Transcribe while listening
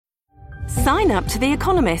Sign up to The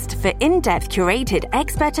Economist for in-depth curated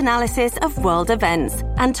expert analysis of world events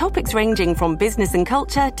and topics ranging from business and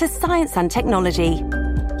culture to science and technology.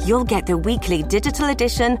 You'll get the weekly digital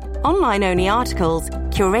edition, online-only articles,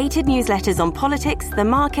 curated newsletters on politics, the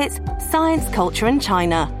markets, science, culture and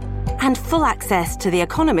China, and full access to The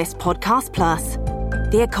Economist Podcast Plus.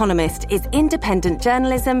 The Economist is independent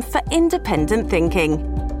journalism for independent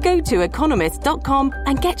thinking. Go to economist.com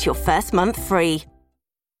and get your first month free.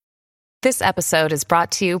 This episode is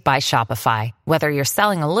brought to you by Shopify. Whether you're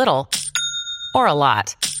selling a little or a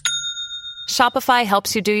lot, Shopify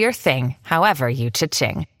helps you do your thing, however you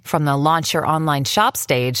cha-ching. From the launch your online shop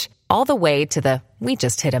stage, all the way to the we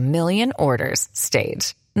just hit 1 million orders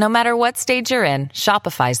stage. No matter what stage you're in,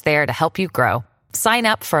 Shopify's there to help you grow. Sign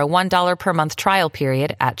up for a $1 per month trial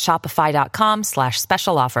period at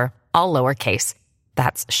shopify.com/special offer, all lowercase.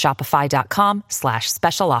 That's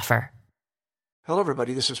shopify.com/special offer. Hello,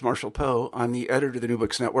 everybody. This is Marshall Poe. I'm the editor of the New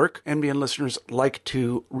Books Network. NBN listeners like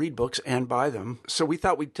to read books and buy them. So we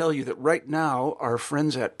thought we'd tell you that right now, our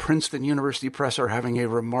friends at Princeton University Press are having a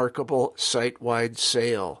remarkable site-wide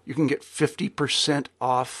sale. You can get 50%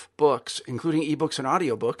 off books, including ebooks and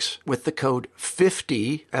audiobooks, with the code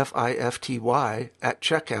 50, F-I-F-T-Y, at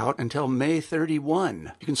checkout until May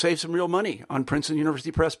 31. You can save some real money on Princeton University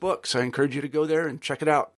Press books. I encourage you to go there and check it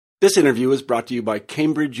out. This interview is brought to you by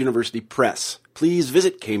Cambridge University Press. Please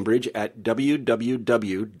visit Cambridge at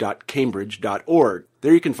www.cambridge.org.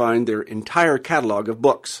 There you can find their entire catalog of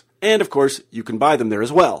books. And, of course, you can buy them there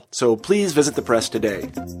as well. So please visit the press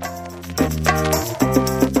today.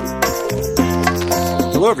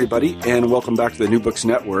 Hello, everybody, and welcome back to the New Books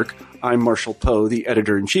Network. I'm Marshall Poe, the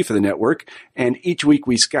editor-in-chief of the network, and each week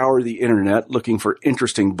we scour the internet looking for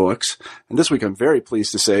interesting books. And this week I'm very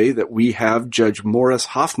pleased to say that we have Judge Morris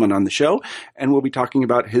Hoffman on the show, and we'll be talking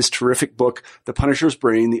about his terrific book, The Punisher's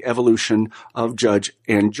Brain, The Evolution of Judge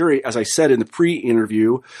and Jury. As I said in the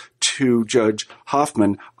pre-interview to Judge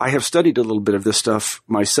Hoffman, I have studied a little bit of this stuff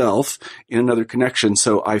myself in another connection,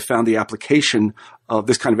 so I found the application of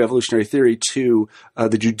this kind of evolutionary theory to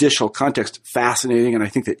the judicial context fascinating, and I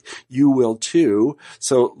think that you will too.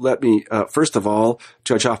 So let me, first of all,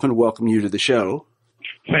 Judge Hoffman, welcome you to the show.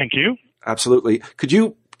 Thank you. Absolutely. Could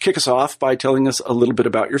you kick us off by telling us a little bit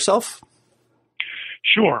about yourself?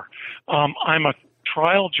 Sure. I'm a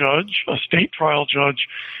trial judge, a state trial judge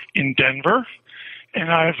in Denver, and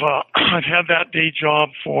I've had that day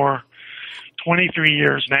job for 23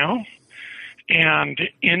 years now. And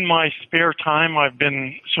in my spare time, I've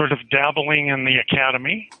been sort of dabbling in the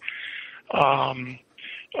academy. I'm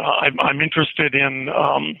interested in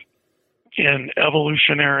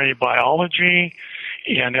evolutionary biology,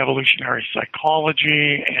 in evolutionary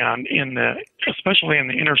psychology, and especially in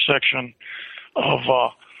the intersection of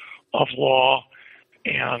law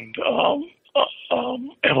and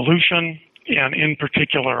evolution, and in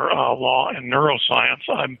particular law and neuroscience.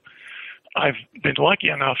 I've been lucky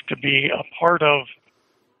enough to be a part of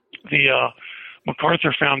the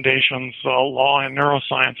MacArthur Foundation's law and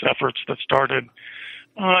neuroscience efforts that started,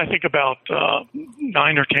 I think about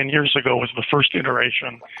 9 or 10 years ago was the first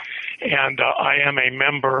iteration. And I am a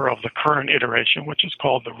member of the current iteration, which is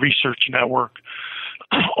called the Research Network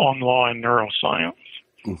on Law and Neuroscience.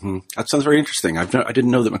 Mm-hmm. That sounds very interesting. I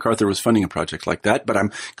didn't know that MacArthur was funding a project like that, but I'm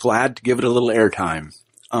glad to give it a little airtime.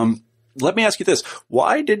 Let me ask you this.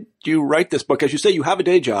 Why did you write this book? As you say, you have a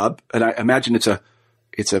day job, and I imagine it's a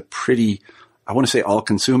pretty, I want to say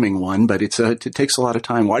all-consuming one, but it takes a lot of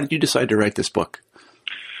time. Why did you decide to write this book?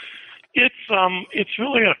 It's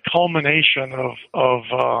really a culmination of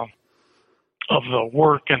the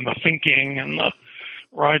work and the thinking and the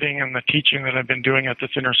writing and the teaching that I've been doing at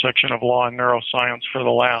this intersection of law and neuroscience for the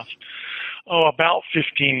last, about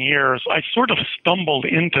 15 years. I sort of stumbled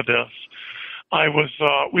into this.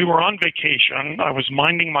 We were on vacation. I was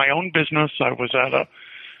minding my own business. I was at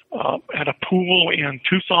a pool in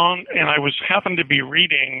Tucson, and I happened to be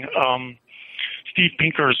reading Steve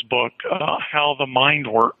Pinker's book, How the Mind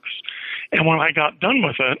Works. And when I got done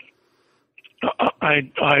with it, I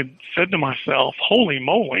said to myself, "Holy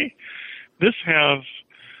moly, this has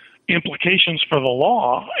implications for the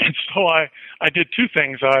law." And so I did two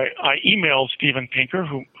things. I emailed Steven Pinker,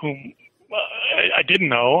 whom I didn't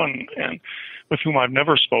know, and with whom I've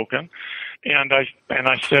never spoken, and I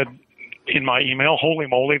said in my email, "Holy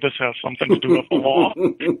moly, this has something to do with the law."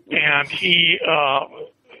 And he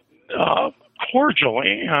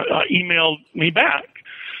cordially emailed me back,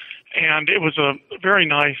 and it was a very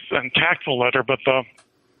nice and tactful letter. But the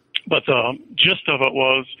gist of it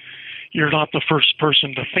was, "You're not the first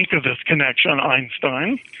person to think of this connection,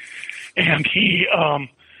 Einstein." And he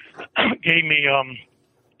gave me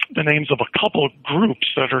the names of a couple of groups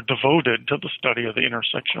that are devoted to the study of the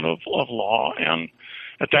intersection of law and,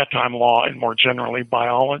 at that time, law and more generally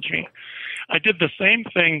biology. I did the same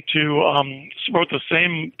thing wrote the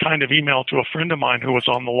same kind of email to a friend of mine who was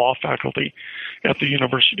on the law faculty at the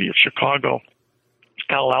University of Chicago,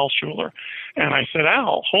 Al Alschuler. And I said,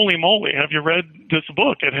 Al, holy moly, have you read this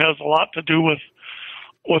book? It has a lot to do with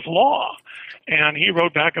law. And he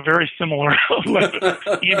wrote back a very similar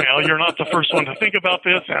email. You're not the first one to think about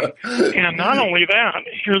this. And not only that,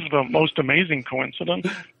 here's the most amazing coincidence.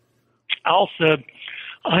 Al said,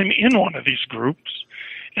 I'm in one of these groups,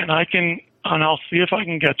 and I'll see if I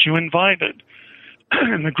can get you invited.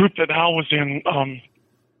 And the group that Al was in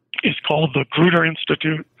is called the Grutter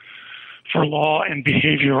Institute for Law and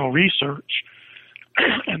Behavioral Research.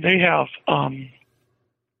 And they have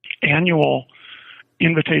annual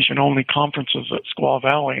invitation-only conferences at Squaw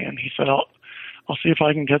Valley. And he said, I'll see if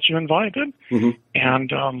I can get you invited. Mm-hmm.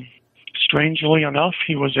 And strangely enough,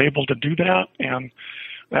 he was able to do that. And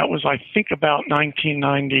that was, I think, about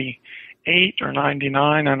 1998 or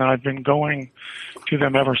 99, and I've been going to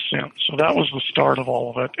them ever since. So that was the start of all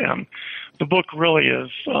of it. And the book really is,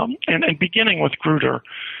 and beginning with Grutter,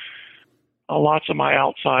 lots of my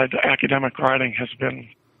outside academic writing has been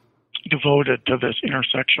devoted to this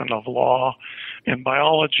intersection of law and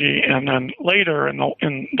biology, and then later in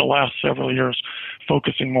the last several years,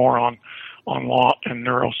 focusing more on law and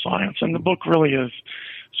neuroscience. And the book really is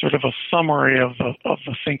sort of a summary of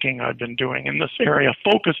the thinking I've been doing in this area,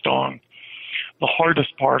 focused on the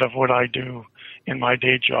hardest part of what I do in my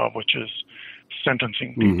day job, which is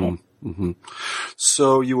sentencing people. Mm-hmm. Mm-hmm.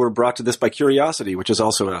 So you were brought to this by curiosity, which is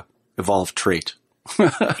also an evolved trait.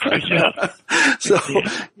 Yeah. So,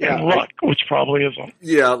 and luck, which probably isn't.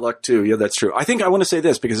 Yeah, luck too. Yeah, that's true. I think I want to say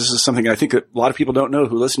this because this is something I think that a lot of people don't know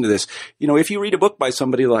who listen to this. You know, if you read a book by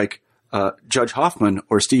somebody like Judge Hoffman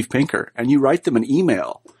or Steve Pinker and you write them an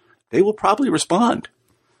email, they will probably respond.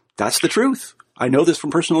 That's the truth. I know this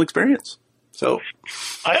from personal experience. So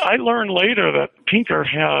I learned later that Pinker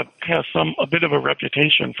has a bit of a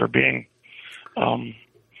reputation for being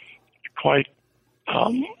quite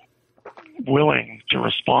willing to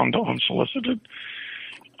respond to unsolicited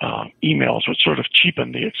emails, which sort of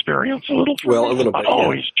cheapened the experience a little. Well, a little bit.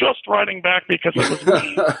 Oh, he's just writing back because it was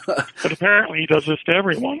me. But apparently he does this to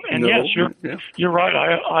everyone. And yes, you're right.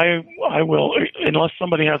 I will, unless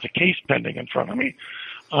somebody has a case pending in front of me,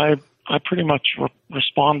 I pretty much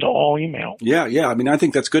respond to all email. Yeah. I mean, I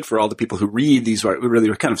think that's good for all the people who read these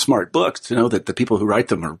really kind of smart books to know that the people who write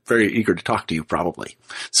them are very eager to talk to you, probably.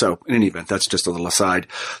 So in any event, that's just a little aside.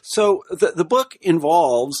 So the book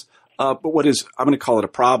involves but what is, I'm going to call it a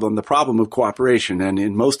problem, the problem of cooperation. And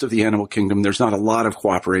in most of the animal kingdom, there's not a lot of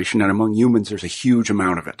cooperation. And among humans, there's a huge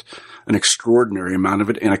amount of it, an extraordinary amount of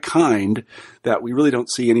it, and a kind that we really don't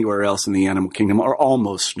see anywhere else in the animal kingdom, or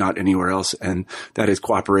almost not anywhere else. And that is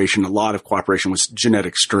cooperation. A lot of cooperation with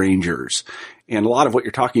genetic strangers. And a lot of what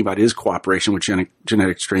you're talking about is cooperation with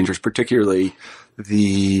genetic strangers, particularly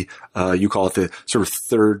the, you call it the sort of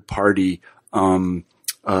third party,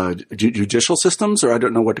 judicial systems, or I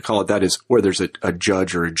don't know what to call it. That is where there's a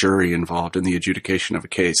judge or a jury involved in the adjudication of a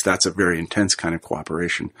case. That's a very intense kind of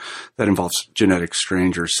cooperation that involves genetic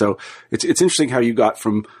strangers. So it's interesting how you got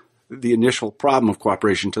from the initial problem of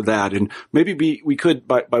cooperation to that. And maybe we could,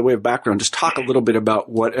 by way of background, just talk a little bit about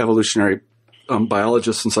what evolutionary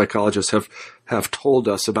biologists and psychologists have told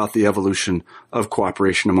us about the evolution of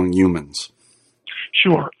cooperation among humans.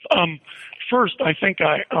 Sure. First, I think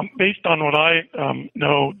based on what I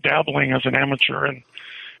know, dabbling as an amateur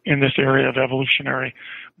in this area of evolutionary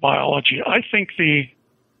biology, I think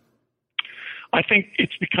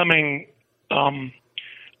it's becoming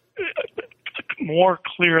more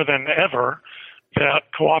clear than ever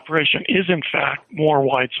that cooperation is in fact more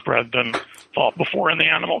widespread than thought before in the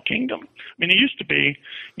animal kingdom. I mean, it used to be,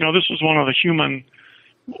 this was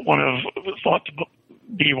thought to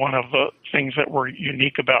be one of the things that were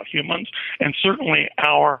unique about humans, and certainly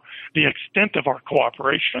the extent of our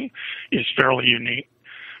cooperation is fairly unique,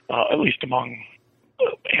 at least among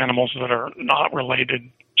animals that are not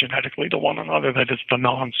related genetically to one another, that is the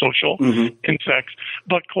non-social insects.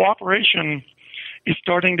 But cooperation is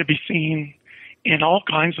starting to be seen in all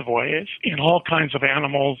kinds of ways, in all kinds of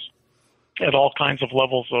animals, at all kinds of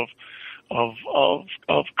levels of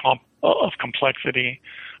complexity.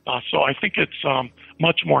 So I think it's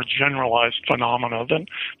much more generalized phenomena than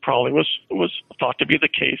probably was thought to be the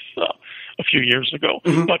case a few years ago.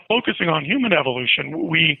 Mm-hmm. But focusing on human evolution,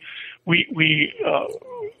 we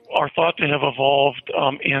are thought to have evolved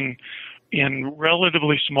in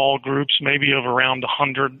relatively small groups, maybe of around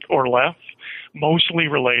 100 or less, mostly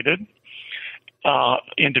related.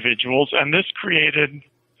 individuals, and this created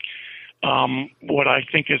what I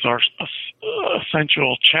think is our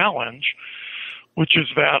essential challenge, which is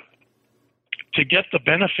that to get the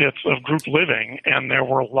benefits of group living, and there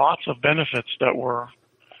were lots of benefits that were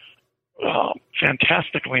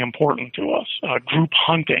fantastically important to us. Group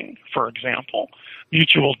hunting, for example,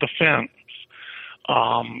 mutual defense,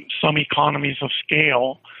 some economies of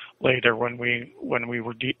scale later when we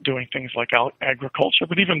were doing things like agriculture,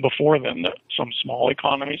 but even before then, some small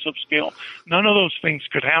economies of scale. None of those things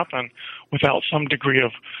could happen without some degree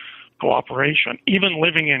of cooperation. Even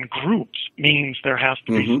living in groups means there has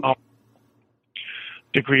to be some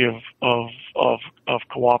degree of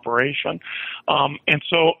cooperation. And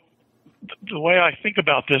so the way I think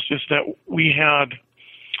about this is that we had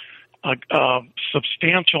a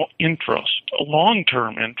substantial interest, a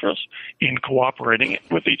long-term interest in cooperating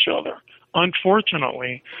with each other.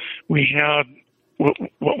 Unfortunately, we had what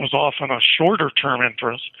was often a shorter-term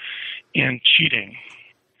interest in cheating.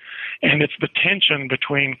 And it's the tension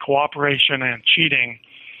between cooperation and cheating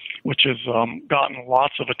which has gotten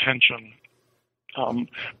lots of attention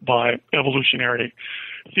by evolutionary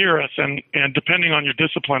theorists, and depending on your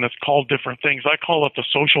discipline, it's called different things. I call it the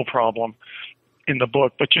social problem in the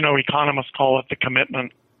book, but economists call it the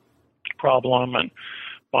commitment problem, and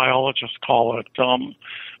biologists call it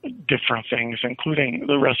different things, including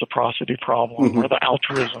the reciprocity problem or the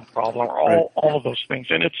altruism problem, or all of those things.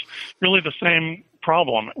 And it's really the same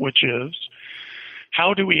problem, which is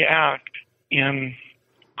how do we act in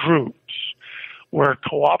groups where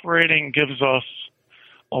cooperating gives us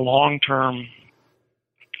a long-term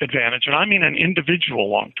advantage, and I mean an individual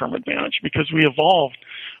long-term advantage, because we evolved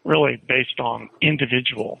really based on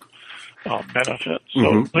individual benefits.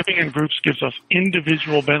 So living in groups gives us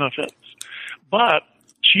individual benefits, but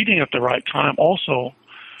cheating at the right time also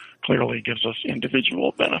clearly gives us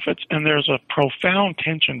individual benefits, and there's a profound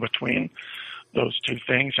tension between those two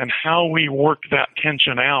things, and how we work that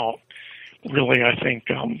tension out really, I think,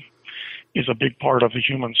 is a big part of the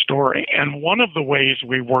human story. And one of the ways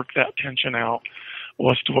we worked that tension out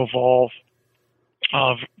was to evolve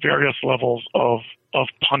various levels of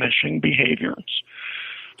punishing behaviors.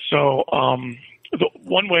 So the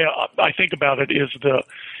one way I think about it is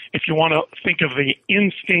if you want to think of the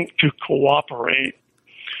instinct to cooperate,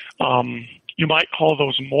 you might call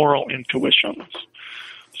those moral intuitions.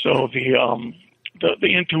 So the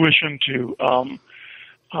intuition to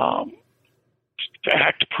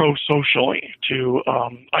act pro-socially,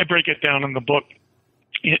 I break it down in the book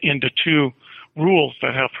into two rules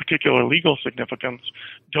that have particular legal significance.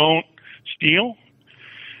 Don't steal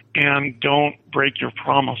and don't break your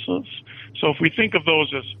promises. So if we think of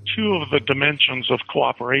those as two of the dimensions of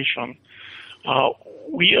cooperation,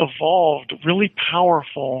 we evolved really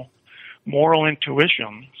powerful moral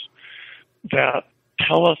intuitions that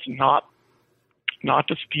tell us not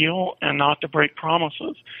to steal and not to break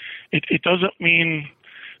promises. It doesn't mean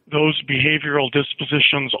those behavioral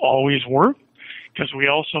dispositions always work, because we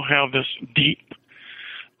also have this deep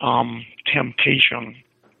temptation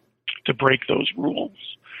to break those rules.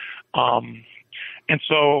 And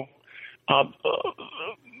so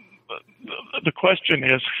the question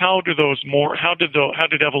is, how did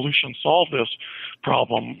evolution solve this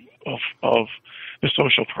problem of the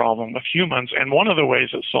social problem of humans? And one of the ways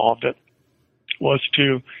it solved it was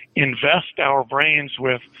to invest our brains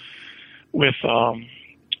with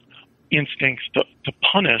instincts to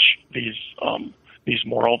punish these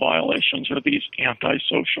moral violations or these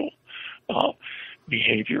antisocial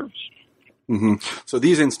behaviors. Mm-hmm. So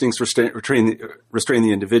these instincts restrain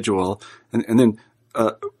the individual, and then,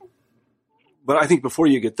 but I think before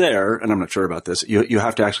you get there, and I'm not sure about this, you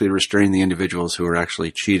have to actually restrain the individuals who are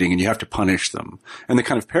actually cheating, and you have to punish them. And the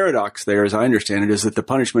kind of paradox there, as I understand it, is that the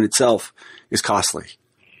punishment itself is costly.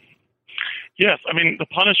 Yes, I mean, the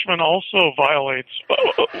punishment also violates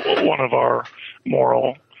one of our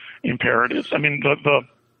moral imperatives. I mean,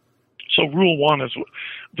 so rule one is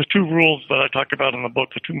the two rules that I talk about in the book.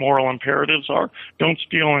 The two moral imperatives are don't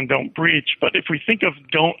steal and don't breach. But if we think of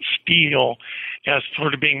don't steal as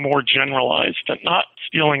sort of being more generalized, and not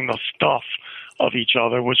stealing the stuff of each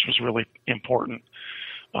other, which was really important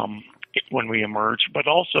when we emerged, but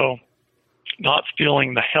also not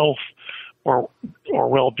stealing the health or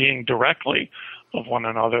well-being directly of one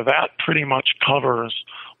another, that pretty much covers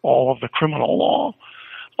all of the criminal law.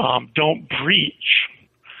 Don't breach,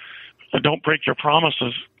 don't break your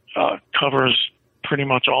promises, covers pretty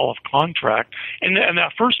much all of contract. And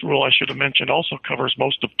that first rule I should have mentioned also covers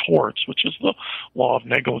most of torts, which is the law of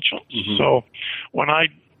negligence. Mm-hmm. So when I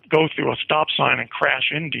go through a stop sign and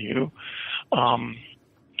crash into you,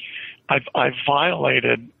 I've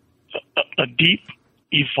violated a deep,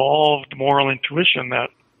 evolved moral intuition that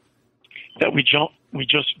we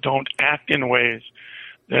just don't act in ways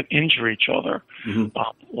that injure each other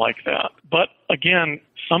like that. But again,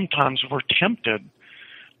 sometimes we're tempted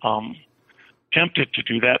to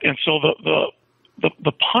do that, and so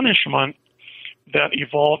the punishment that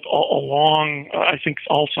evolved along, I think,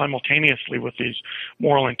 all simultaneously with these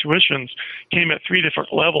moral intuitions came at three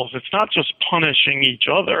different levels. It's not just punishing each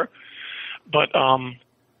other, but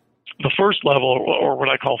the first level, or what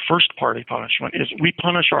I call first-party punishment, is we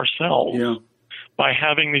punish ourselves by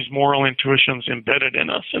having these moral intuitions embedded in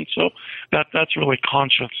us. And so that's really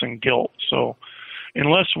conscience and guilt. So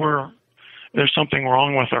unless there's something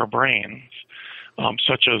wrong with our brains,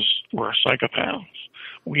 such as we're psychopaths,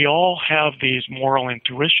 we all have these moral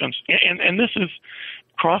intuitions. And this is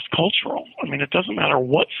cross-cultural. I mean, it doesn't matter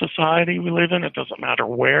what society we live in. It doesn't matter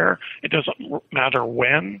where. It doesn't matter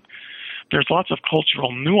when. There's lots of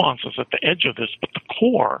cultural nuances at the edge of this, but the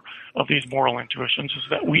core of these moral intuitions is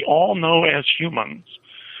that we all know as humans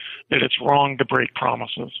that it's wrong to break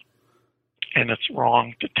promises and it's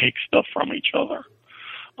wrong to take stuff from each other.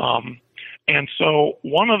 And so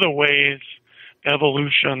one of the ways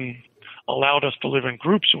evolution allowed us to live in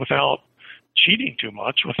groups without cheating too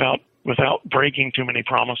much, without breaking too many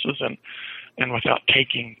promises and without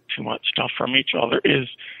taking too much stuff from each other is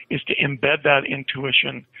to embed that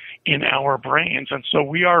intuition in our brains. And so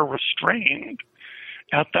we are restrained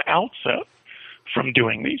at the outset from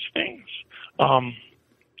doing these things.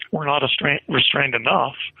 We're not restrained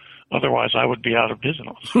enough, otherwise I would be out of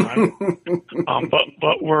business, right?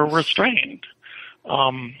 But we're restrained.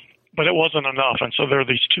 But it wasn't enough. And so there are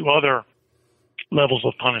these two other levels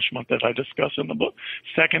of punishment that I discuss in the book: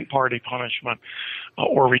 second party punishment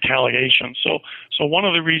or retaliation. So one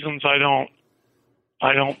of the reasons I don't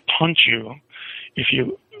punch you if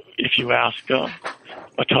you ask a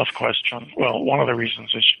tough question. Well, one of the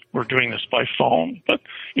reasons is we're doing this by phone. But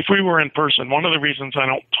if we were in person, one of the reasons I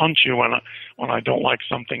don't punch you when I don't like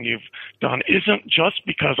something you've done isn't just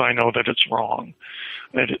because I know that it's wrong,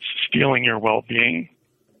 that it's stealing your well-being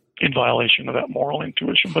in violation of that moral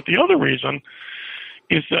intuition. But the other reason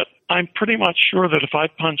is that I'm pretty much sure that if I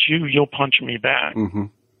punch you, you'll punch me back. Mm-hmm.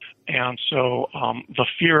 And so the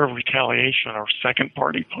fear of retaliation or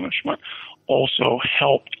second-party punishment also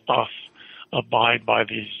helped us abide by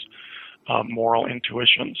these moral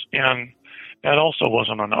intuitions. And that also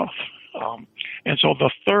wasn't enough. And so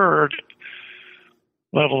the third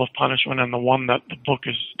level of punishment, and the one that the book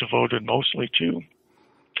is devoted mostly to,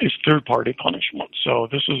 is third-party punishment. So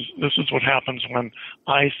this is what happens when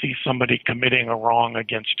I see somebody committing a wrong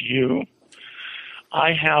against you.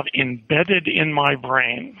 I have embedded in my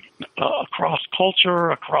brain, across culture,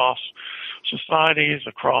 across societies,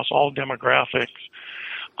 across all demographics,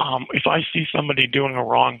 if I see somebody doing a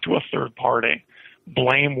wrong to a third party,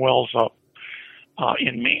 blame wells up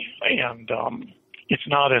in me, and it's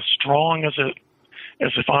not as strong as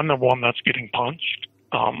if I'm the one that's getting punched.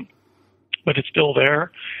 But it's still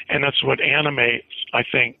there, and that's what animates, I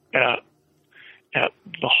think, at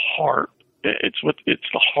the heart. It's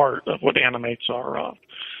the heart of what animates our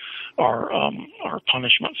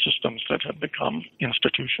punishment systems that have become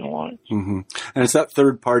institutionalized. Mm-hmm. And it's that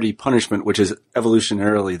third-party punishment which is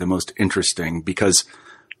evolutionarily the most interesting, because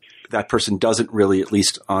that person doesn't really, at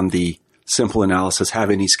least on the simple analysis, have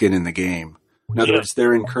any skin in the game. In other words,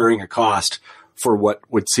 they're incurring a cost for what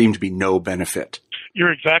would seem to be no benefit.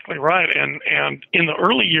 You're exactly right. And in the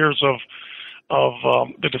early years of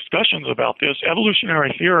the discussions about this,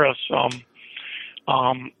 evolutionary theorists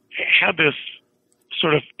had this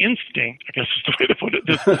sort of instinct, I guess is the way to put it,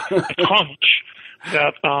 this hunch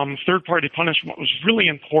that third-party punishment was really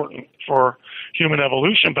important for human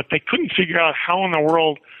evolution, but they couldn't figure out how in the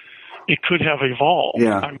world it could have evolved.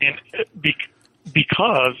 Yeah. I mean,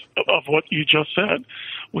 because of what you just said,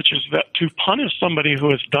 which is that to punish somebody who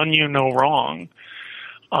has done you no wrong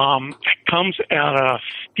comes at a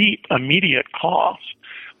steep, immediate cost,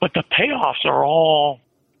 but the payoffs are all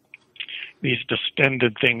these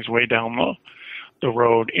distended things way down the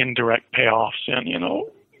road, indirect payoffs, and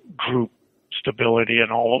group stability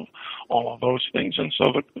and all of those things. And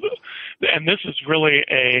so, and this is really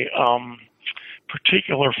a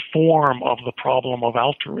particular form of the problem of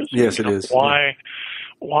altruism. Yes, it is.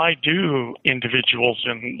 Why do individuals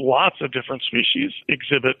in lots of different species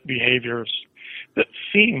exhibit behaviors that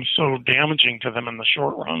seem so damaging to them in the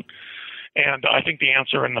short run? And I think the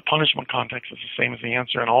answer in the punishment context is the same as the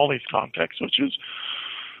answer in all these contexts, which is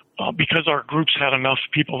because our groups had enough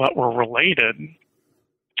people that were related,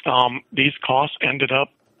 these costs ended up,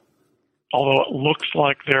 although it looks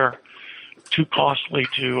like they're too costly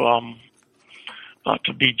to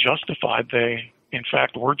to be justified, they in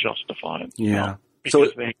fact were justified. Yeah.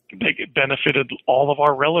 Because they benefited all of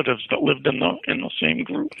our relatives that lived in the same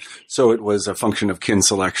group. So it was a function of kin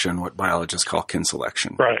selection, what biologists call kin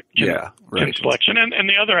selection. Right. Kin selection. And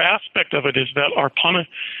the other aspect of it is that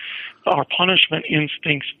our punishment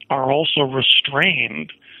instincts are also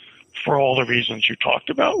restrained for all the reasons you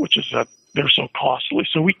talked about, which is that they're so costly.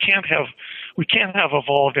 So we can't have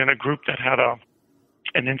evolved in a group that had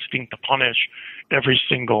an instinct to punish every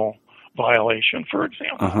single violation, for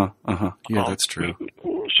example. Yeah, that's true.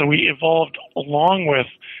 So we evolved along with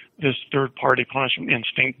this third-party punishment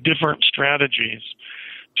instinct, different strategies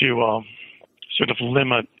to sort of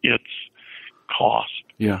limit its cost.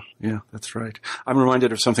 Yeah, that's right. I'm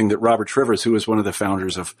reminded of something that Robert Trivers, who was one of the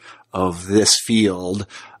founders of this field,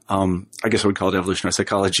 I guess I would call it evolutionary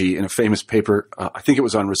psychology, in a famous paper, I think it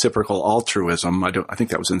was on reciprocal altruism. I think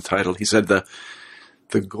that was in the title. He said the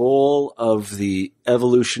goal of the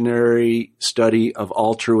evolutionary study of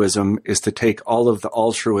altruism is to take all of the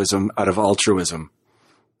altruism out of altruism.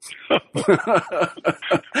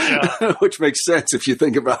 Which makes sense if you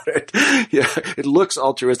think about it. Yeah, it looks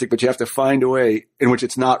altruistic, but you have to find a way in which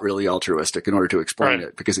it's not really altruistic in order to explain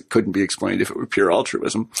it, because it couldn't be explained if it were pure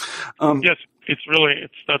altruism. Yes,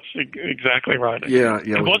 that's exactly right. Yeah.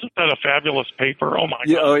 Wasn't that a fabulous paper? Oh my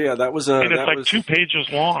God! Oh yeah, that was and it's like 2 pages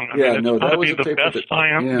long. That was the best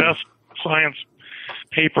science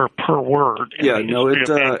paper per word. I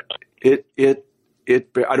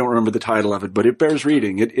don't remember the title of it, but it bears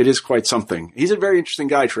reading. It is quite something. He's a very interesting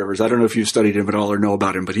guy, Trivers. I don't know if you've studied him at all or know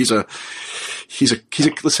about him, but he's a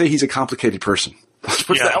let's say he's a complicated person. Let's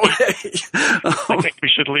put it that way. I think we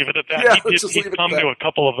should leave it at that. He'd come to a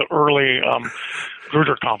couple of the early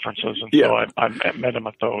Grutter conferences, and so I met him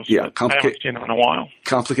at those. Yeah, I haven't seen him in a while.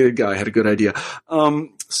 Complicated guy, had a good idea.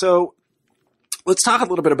 So let's talk a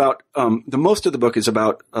little bit about most of the book is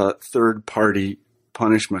about third-party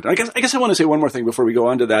punishment. I guess I want to say one more thing before we go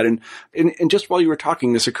on to that. And just while you were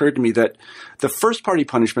talking, this occurred to me that the first-party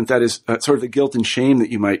punishment, that is sort of the guilt and shame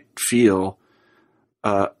that you might feel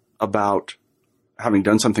about having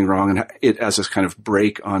done something wrong, and it as this kind of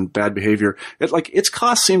break on bad behavior, its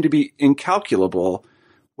costs seem to be incalculable,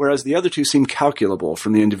 whereas the other two seem calculable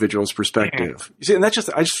from the individual's perspective. Mm-hmm. You see, and I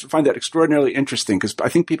just find that extraordinarily interesting, because I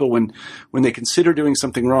think people, when they consider doing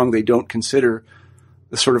something wrong, they don't consider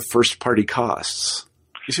the sort of first party costs.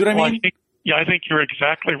 You see what I mean? I think you're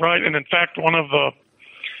exactly right. And in fact,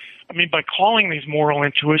 by calling these moral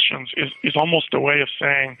intuitions is almost a way of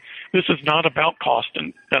saying this is not about cost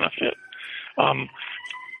and benefit.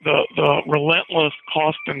 The relentless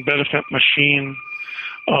cost and benefit machine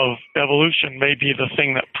of evolution may be the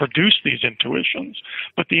thing that produced these intuitions,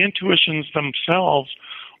 but the intuitions themselves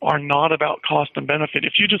are not about cost and benefit.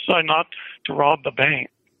 If you decide not to rob the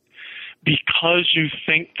bank because you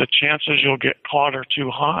think the chances you'll get caught are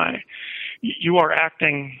too high, you are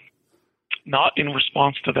acting not in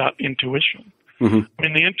response to that intuition. Mm-hmm. I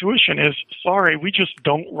mean, the intuition is, sorry, we just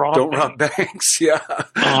don't rob banks. Yeah.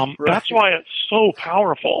 Right. That's why it's so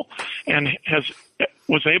powerful and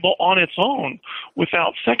was able on its own,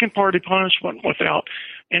 without second-party punishment, without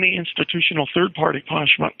any institutional third-party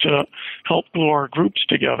punishment, to help glue our groups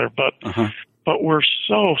together. But we're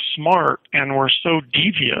so smart, and we're so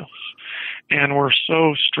devious, and we're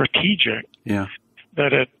so strategic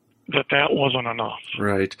that that wasn't enough.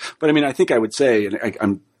 Right. But I think I would say, and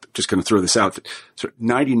I'm just going to throw this out, that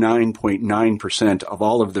 99.9% of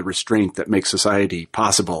all of the restraint that makes society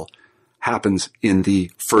possible happens in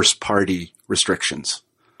the first party restrictions.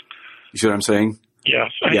 You see what I'm saying?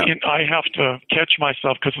 Yes. I have to catch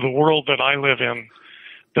myself, because the world that I live in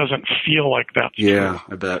doesn't feel like that's true.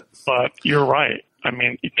 I bet. But you're right. I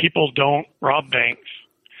mean, people don't rob banks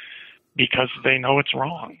because they know it's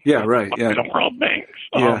wrong. Yeah, right. They don't rob banks.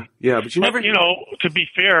 But you never... to be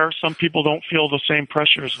fair, some people don't feel the same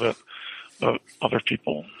pressures that other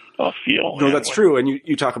people feel. No, that's true. And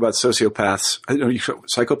you talk about sociopaths.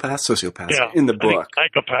 Psychopaths? Sociopaths in the book. I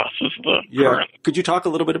think psychopaths is the current. Could you talk a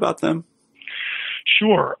little bit about them?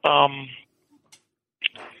 Sure.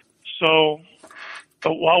 So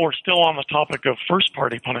while we're still on the topic of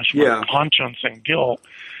first-party punishment, conscience and guilt,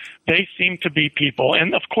 they seem to be people,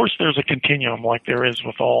 and of course there's a continuum like there is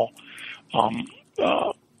with all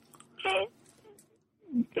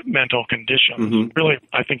mental conditions. Mm-hmm. Really,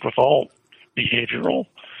 I think with all behavioral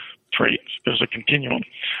traits, there's a continuum.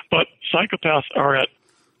 But psychopaths are at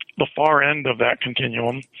the far end of that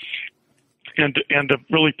continuum, and to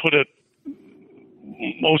really put it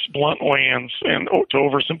most bluntly and to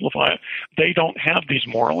oversimplify it, they don't have these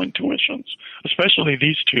moral intuitions, especially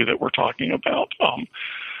these two that we're talking about.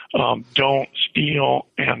 don't steal,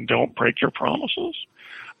 and don't break your promises.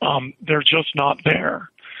 They're just not there.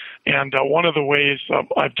 And one of the ways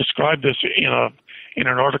I've described this in an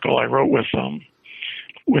article I wrote with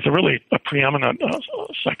a preeminent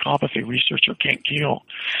psychopathy researcher, Kent Keel,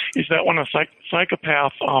 is that when a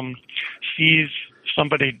psychopath sees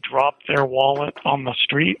somebody drop their wallet on the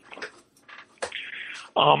street,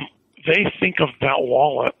 they think of that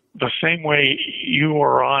wallet the same way you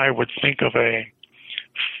or I would think of a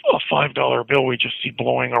 $5 bill we just see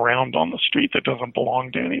blowing around on the street that doesn't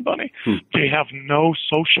belong to anybody. They have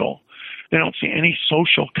they don't see any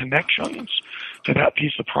social connections to that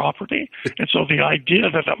piece of property. And so the idea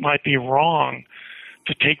that it might be wrong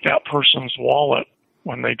to take that person's wallet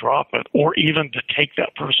when they drop it, or even to take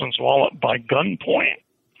that person's wallet by gunpoint,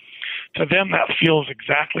 to them that feels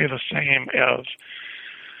exactly the same as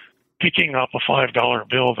picking up a $5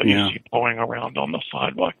 bill that you see blowing around on the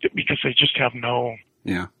sidewalk, because they just have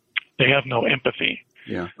they have no empathy.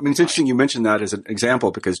 Yeah. I mean, it's interesting you mentioned that as an example,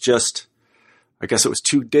 because I guess it was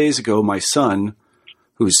 2 days ago, my son,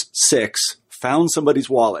 who's 6, found somebody's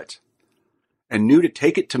wallet and knew to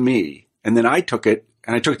take it to me. And then I took it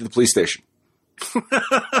to the police station.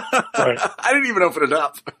 Right. I didn't even open it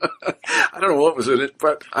up. I don't know what was in it,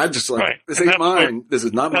 but I just this ain't mine. This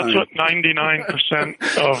is not mine. That's what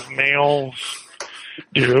 99% of males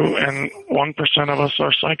do, and 1% of us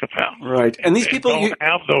are psychopaths. Right. And these people don't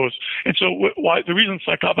have those. And so why the reason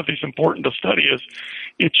psychopathy is important to study is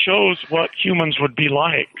it shows what humans would be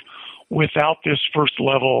like without this first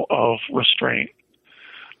level of restraint.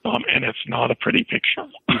 And it's not a pretty picture.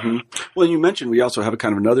 Mm-hmm. Well, you mentioned we also have a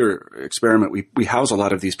kind of another experiment. We house a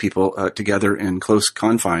lot of these people together in close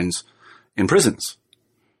confines in prisons.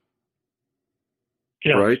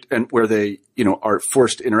 Yeah. Right? And where they, are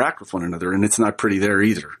forced to interact with one another, and it's not pretty there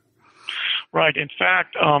either. Right. In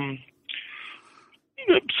fact,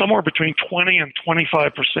 somewhere between 20 and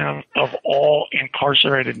 25% of all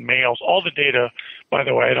incarcerated males, all the data, by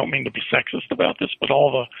the way, I don't mean to be sexist about this, but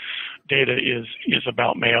all the data is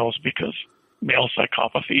about males, because female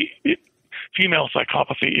psychopathy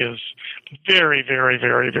is very, very,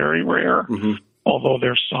 very, very rare, although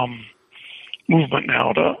there's some movement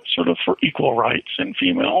now to sort of for equal rights in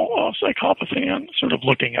female psychopathy, and sort of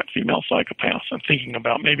looking at female psychopaths and thinking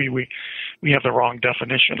about maybe we have the wrong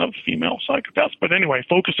definition of female psychopaths. But anyway,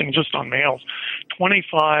 focusing just on males, 20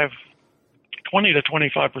 to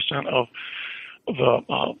 25% of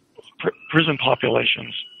the prison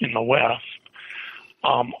populations in the West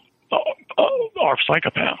are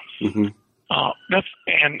psychopaths. Mm-hmm.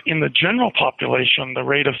 And in the general population, the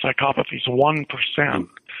rate of psychopathy is 1%.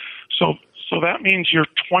 So that means you're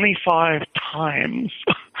 25 times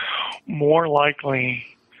more likely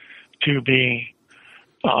to be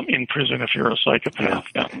in prison if you're a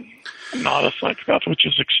psychopath than not a psychopath, which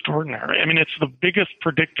is extraordinary. I mean, it's the biggest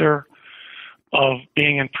predictor of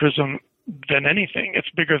being in prison than anything. It's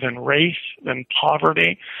bigger than race, than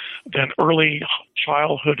poverty, than early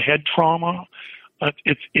childhood head trauma.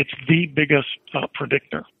 It's the biggest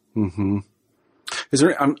predictor. Mm-hmm. Is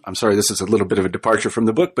there? I'm sorry, this is a little bit of a departure from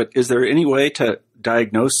the book, but is there any way to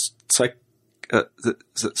diagnose how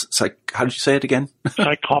did you say it again?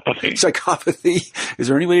 Psychopathy. Psychopathy. Is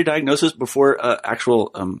there any way to diagnose this before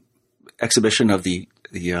actual exhibition of the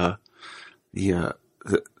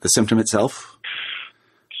symptom itself?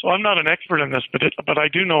 So I'm not an expert in this, but I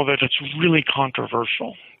do know that it's really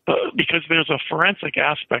controversial because there's a forensic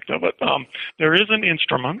aspect of it. There is an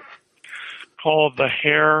instrument called the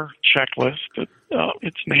Hare checklist.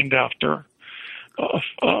 It's named after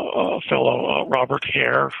a fellow, Robert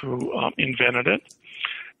Hare, who invented it.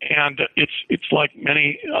 And it's like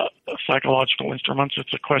many psychological instruments.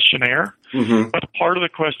 It's a questionnaire, but part of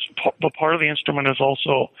the instrument is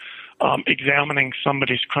also examining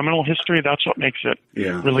somebody's criminal history. That's what makes it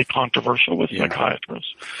really controversial with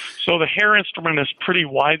psychiatrists. So the Hare instrument is pretty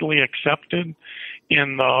widely accepted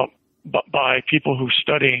by people who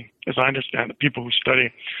study, as I understand it, people who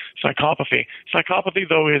study psychopathy. Psychopathy,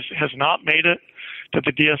 though, has not made it to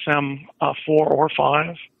the DSM 4 or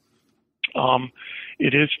 5.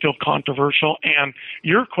 It is still controversial. And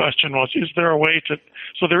your question was, is there a way to...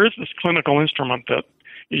 So there is this clinical instrument that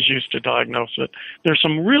is used to diagnose it. There's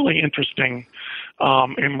some really interesting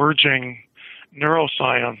emerging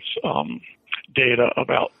neuroscience data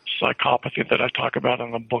about psychopathy that I talk about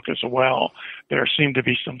in the book as well. There seem to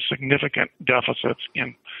be some significant deficits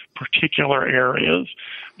in particular areas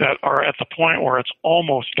that are at the point where it's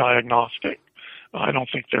almost diagnostic. I don't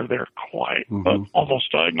think they're there quite, but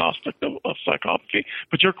almost diagnostic of psychopathy.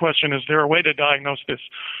 But your question, is there a way to diagnose this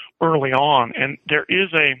early on? And there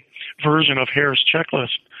is a version of Hare's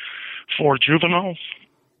checklist for juveniles,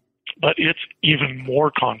 but it's even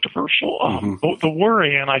more controversial. The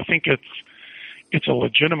worry, and I think it's a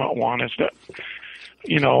legitimate one, is that,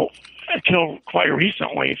 until quite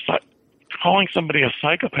recently, calling somebody a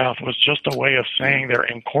psychopath was just a way of saying they're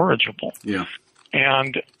incorrigible. Yeah.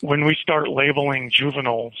 And when we start labeling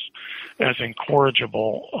juveniles as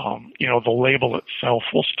incorrigible, the label itself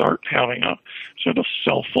will start having a sort of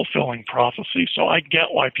self-fulfilling prophecy. So I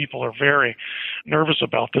get why people are very nervous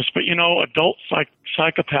about this. But, adult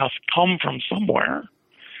psychopaths come from somewhere.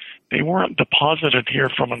 They weren't deposited here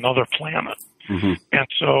from another planet. Mm-hmm. And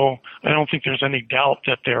so I don't think there's any doubt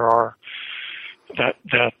that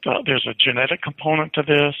there's a genetic component to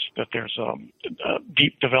this, that there's a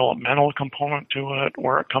deep developmental component to it.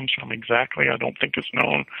 Where it comes from exactly, I don't think is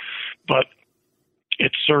known, but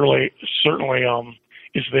it certainly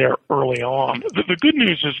is there early on. The good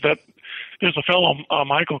news is that there's a fellow,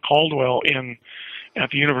 Michael Caldwell, at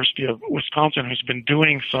the University of Wisconsin, who's been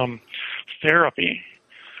doing some therapy,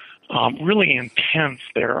 really intense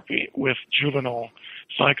therapy with juvenile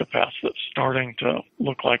psychopaths that's starting to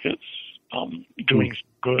look like it's doing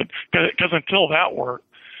good. Because until that work,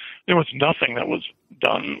 there was nothing that was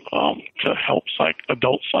done to help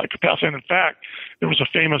adult psychopaths. And in fact, there was a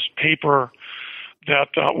famous paper that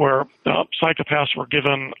where psychopaths were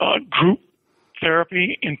given group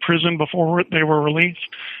therapy in prison before they were released,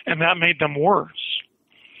 and that made them worse.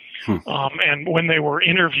 And when they were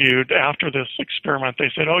interviewed after this experiment,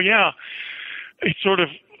 they said, "Oh yeah, it sort of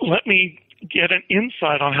let me get an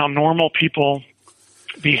insight on how normal people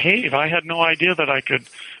behave. I had no idea that I could,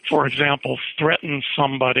 for example, threaten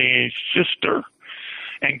somebody's sister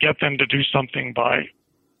and get them to do something by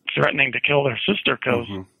threatening to kill their sister, because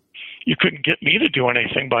you couldn't get me to do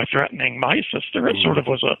anything by threatening my sister." It sort of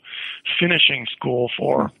was a finishing school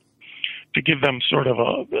to give them sort of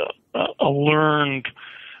a learned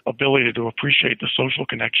ability to appreciate the social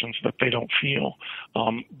connections that they don't feel.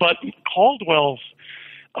 But Caldwell's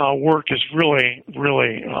work is really,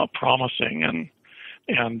 really promising,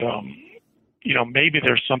 and maybe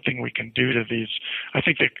there's something we can do to these. I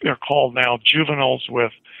think they're called now juveniles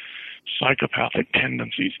with psychopathic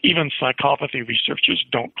tendencies. Even psychopathy researchers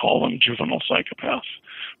don't call them juvenile psychopaths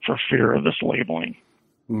for fear of this labeling.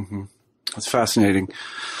 Mm-hmm. That's fascinating.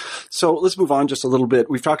 So let's move on just a little bit.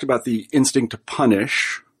 We've talked about the instinct to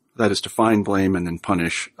punish, that is to find, blame, and then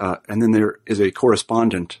punish. And then there is a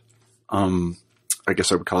correspondent, I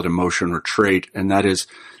guess I would call it emotion or trait, and that is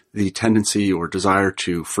the tendency or desire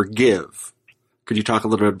to forgive. Could you talk a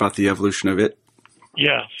little bit about the evolution of it?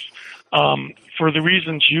 Yes. For the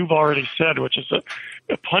reasons you've already said, which is that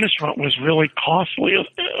punishment was really costly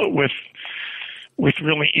with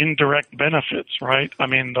really indirect benefits, right? I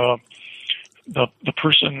mean, the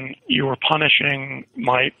person you were punishing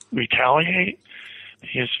might retaliate.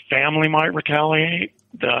 His family might retaliate.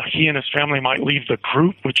 He and his family might leave the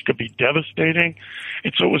group, which could be devastating.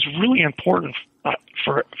 And so it was really important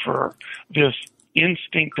for this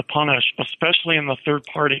instinct to punish, especially in the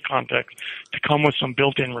third-party context, to come with some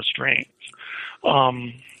built-in restraints. There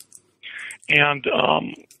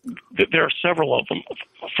are several of them.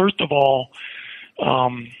 First of all,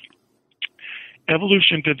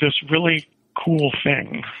 evolution did this really cool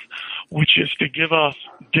thing, which is to give us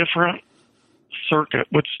different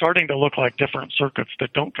what's starting to look like different circuits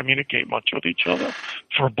that don't communicate much with each other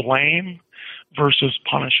for blame versus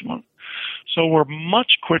punishment. So we're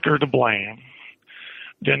much quicker to blame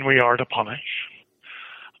than we are to punish.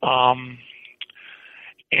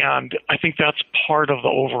 And I think that's part of the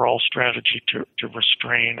overall strategy to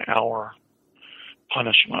restrain our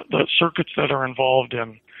punishment. The circuits that are involved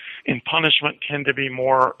in punishment tend to be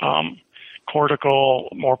more cortical,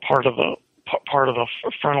 more part of the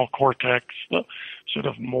frontal cortex, the sort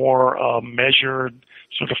of more measured,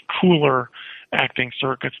 sort of cooler acting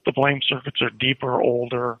circuits. The blame circuits are deeper,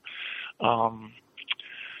 older, are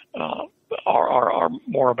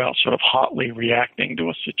more about sort of hotly reacting to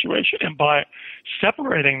a situation. And by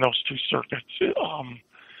separating those two circuits,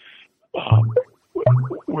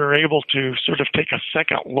 we're able to sort of take a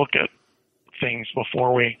second look at things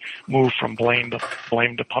before we move from blame to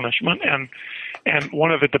punishment. And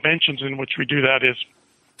one of the dimensions in which we do that is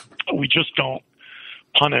we just don't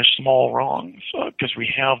punish small wrongs because we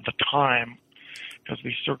have the time, because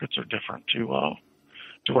these circuits are different, to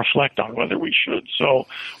reflect on whether we should. So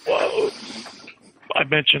I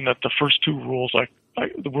mentioned that the first two rules,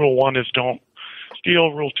 the rule 1 is don't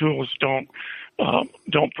steal, rule 2 is don't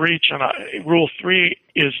breach, and rule 3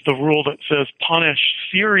 is the rule that says punish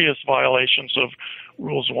serious violations of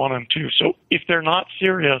rules 1 and 2. So if they're not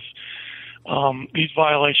serious, these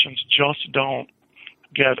violations just don't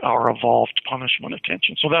get our evolved punishment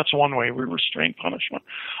attention. So that's one way we restrain punishment.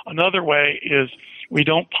 Another way is we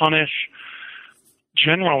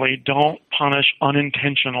generally don't punish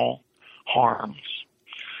unintentional harms.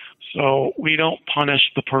 So we don't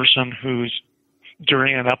punish the person who's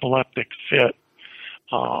during an epileptic fit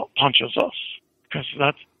punches us, because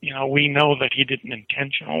that's, we know that he didn't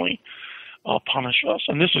intentionally punish us.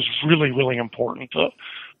 And this is really, really important to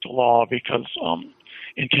law, because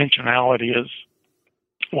intentionality is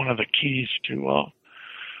one of the keys to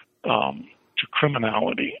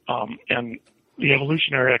criminality. And the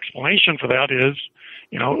evolutionary explanation for that is,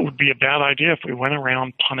 it would be a bad idea if we went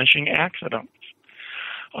around punishing accidents.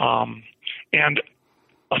 And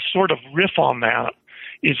a sort of riff on that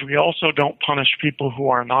is we also don't punish people who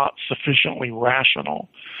are not sufficiently rational.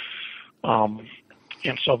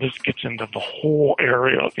 And so this gets into the whole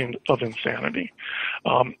area of insanity.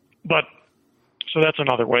 So that's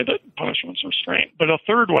another way that punishment's restrained. But a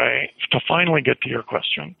third way, to finally get to your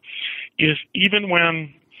question, is even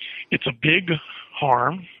when it's a big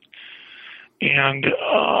harm, and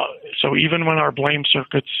so even when our blame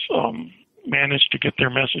circuits manage to get their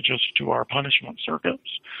messages to our punishment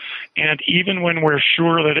circuits, and even when we're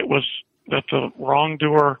sure that the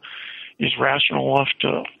wrongdoer is rational enough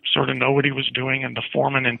to sort of know what he was doing and to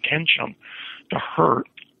form an intention to hurt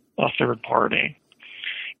a third party,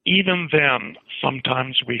 even then,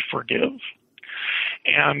 sometimes we forgive.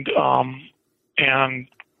 And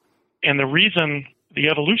the reason, the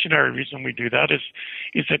evolutionary reason we do that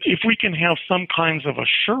is that if we can have some kinds of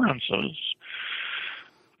assurances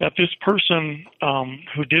that this person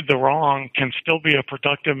who did the wrong can still be a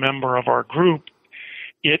productive member of our group,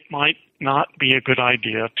 it might not be a good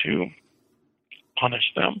idea to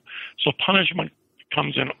punish them. So punishment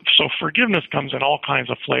comes in, so forgiveness comes in all kinds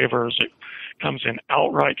of flavors. It comes in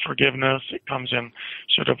outright forgiveness. It comes in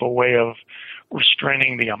sort of a way of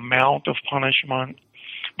restraining the amount of punishment.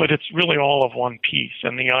 But it's really all of one piece.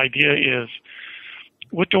 And the idea is,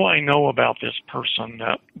 what do I know about this person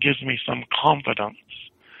that gives me some confidence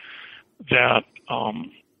that,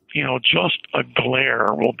 just a glare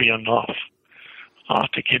will be enough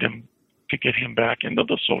to get him back into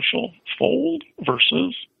the social fold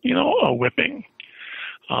versus, a whipping.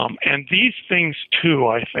 And these things too,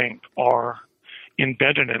 I think, are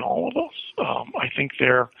embedded in all of us. I think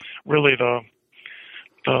they're really the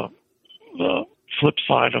flip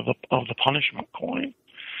side of the punishment coin.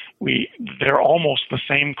 They're almost the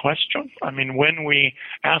same question. I mean, when we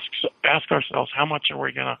ask ourselves, how much are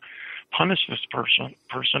we going to punish this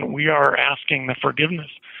person, we are asking the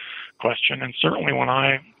forgiveness question. And certainly when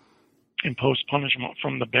I impose punishment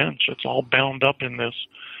from the bench, it's all bound up in this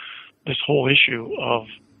whole issue of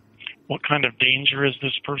what kind of danger is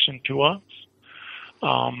this person to us?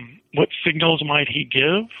 What signals might he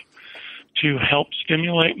give to help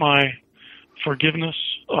stimulate my forgiveness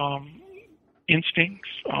instincts?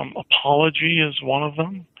 Apology is one of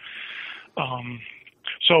them.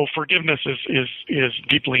 So forgiveness is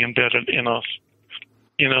deeply embedded in us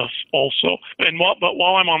also. But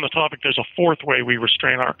while I'm on the topic, there's a fourth way we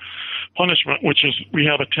restrain our punishment, which is we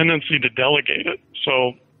have a tendency to delegate it.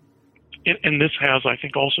 So, and this has, I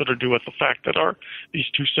think, also to do with the fact that these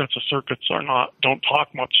two sets of circuits don't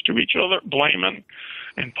talk much to each other, blame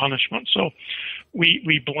and punishment. So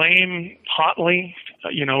we blame hotly.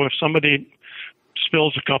 If somebody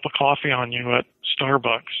spills a cup of coffee on you at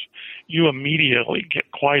Starbucks, you immediately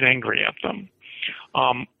get quite angry at them.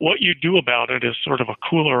 What you do about it is sort of a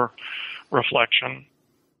cooler reflection.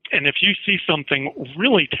 And if you see something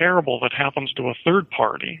really terrible that happens to a third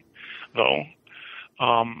party, though,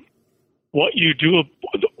 what you do,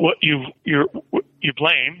 you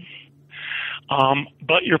blame,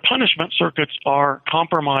 but your punishment circuits are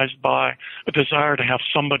compromised by a desire to have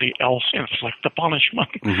somebody else inflict the punishment.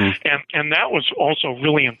 Mm-hmm. And that was also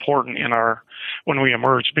really important when we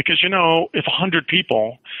emerged, because, if 100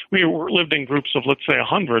 people, we lived in groups of, let's say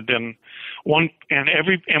 100, then we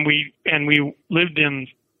lived in,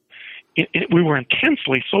 we were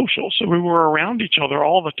intensely social, so we were around each other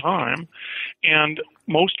all the time, and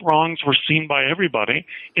most wrongs were seen by everybody.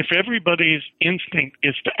 If everybody's instinct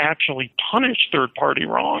is to actually punish third-party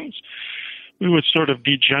wrongs, we would sort of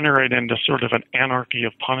degenerate into sort of an anarchy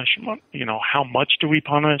of punishment. How much do we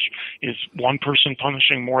punish? Is one person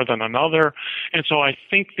punishing more than another? And so I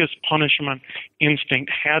think this punishment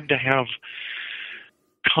instinct had to have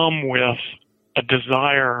come with a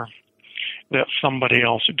desire that somebody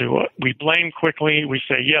else do it. We blame quickly. We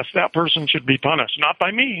say, yes, that person should be punished, not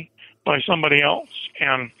by me, by somebody else.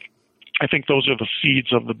 And I think those are the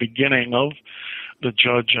seeds of the beginning of the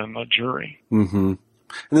judge and the jury. Mm-hmm.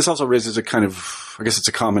 And this also raises a kind of, I guess it's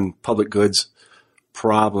a common public goods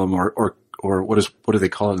problem, or what do they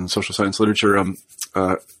call it in social science literature?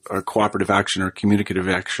 Cooperative action or communicative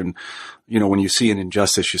action. When you see an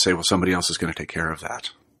injustice, you say, well, somebody else is going to take care of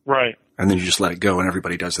that. Right. And then you just let it go, and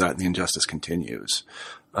everybody does that, and the injustice continues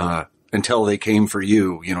until they came for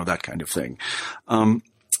you, that kind of thing.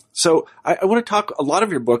 So I want to talk a lot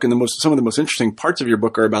of your book, and some of the most interesting parts of your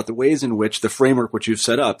book are about the ways in which the framework which you've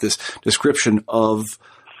set up, this description of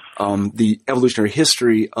the evolutionary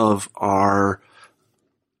history of our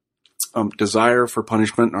desire for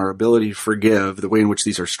punishment and our ability to forgive, the way in which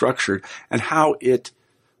these are structured, and how it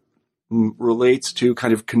relates to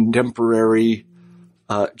kind of contemporary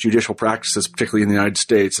judicial practices, particularly in the United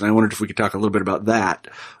States. And I wondered if we could talk a little bit about that.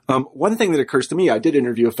 One thing that occurs to me, I did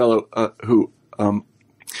interview a fellow who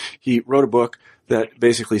he wrote a book that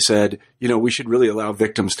basically said, we should really allow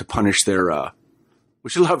victims to punish the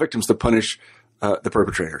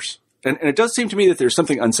perpetrators. And it does seem to me that there's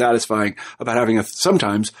something unsatisfying about having a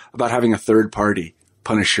third party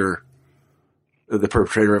punish the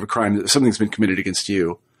perpetrator of a crime that something's been committed against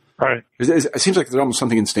you. Right. It seems like there's almost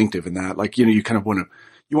something instinctive in that. Like, you kind of want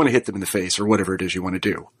to hit them in the face or whatever it is you want to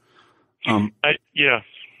do. Yeah.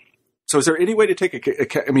 So is there any way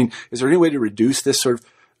to is there any way to reduce this sort of,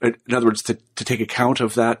 in other words, to take account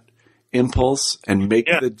of that impulse and make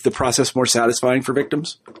the process more satisfying for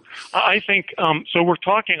victims? I think, so we're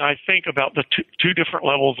talking, I think, about the two different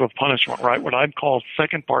levels of punishment, right? What I'd call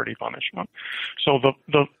second party punishment. So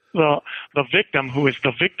the victim, who is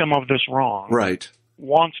the victim of this wrong, right,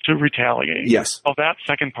 wants to retaliate. Yes. Of that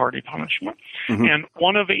second party punishment. Mm-hmm. And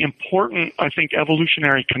one of the important, I think,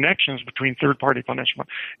 evolutionary connections between third party punishment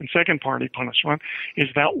and second party punishment is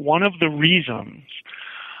that one of the reasons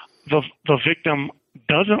the victim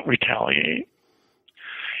doesn't retaliate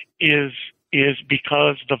is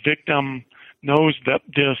because the victim knows that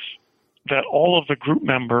all of the group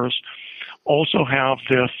members also have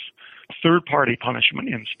this third party punishment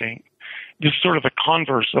instinct. This is sort of the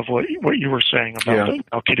converse of what you were saying about the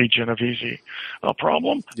Kitty Genovese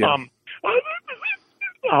problem. Yeah.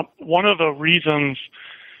 One of the reasons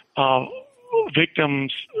one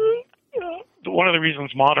of the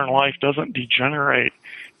reasons modern life doesn't degenerate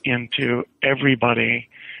into everybody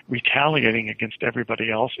retaliating against everybody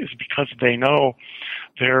else is because they know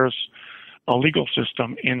there's a legal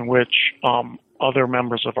system in which other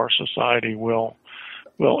members of our society will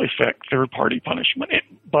effect third-party punishment.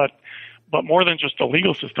 But more than just a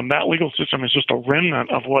legal system, that legal system is just a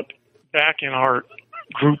remnant of what back in our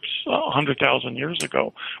groups 100,000 years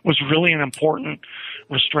ago was really an important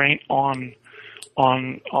restraint on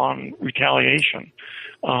retaliation.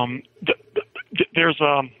 There's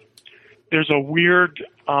a weird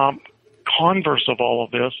converse of all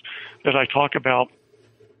of this that I talk about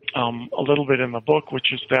a little bit in the book,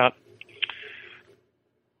 which is that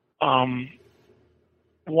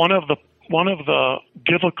one of the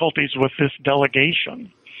difficulties with this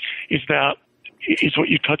delegation is what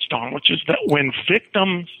you touched on, which is that when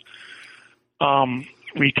victims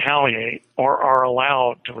retaliate or are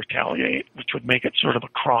allowed to retaliate, which would make it sort of a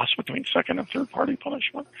cross between second and third party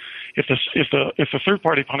punishment. If the third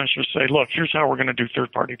party punishers say, look, here's how we're going to do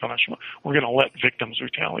third party punishment, we're going to let victims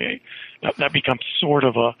retaliate. That becomes sort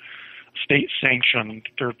of a state sanctioned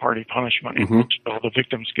third party punishment in which the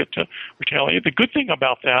victims get to retaliate. The good thing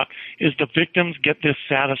about that is the victims get this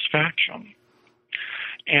satisfaction.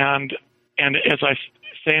 And as I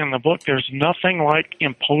say in the book, there's nothing like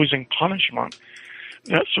imposing punishment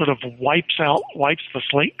that sort of wipes the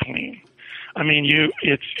slate clean. I mean,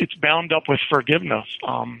 it's bound up with forgiveness.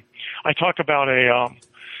 I talk about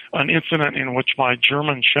an incident in which my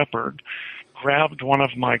German Shepherd grabbed one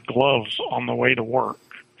of my gloves on the way to work.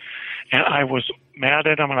 And I was mad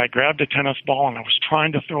at him, and I grabbed a tennis ball, and I was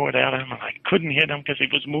trying to throw it at him, and I couldn't hit him because he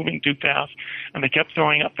was moving too fast, and they kept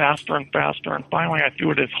throwing it faster and faster, and finally I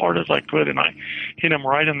threw it as hard as I could, and I hit him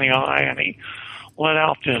right in the eye, and he let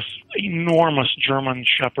out this enormous German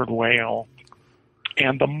Shepherd wail.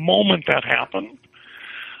 And the moment that happened,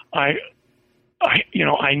 I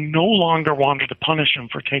no longer wanted to punish him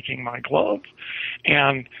for taking my glove.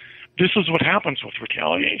 And this is what happens with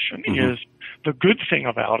retaliation, is the good thing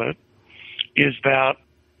about it is that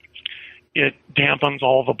it dampens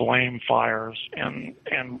all the blame fires and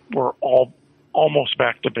we're all almost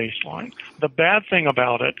back to baseline. The bad thing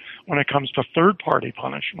about it when it comes to third party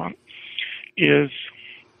punishment is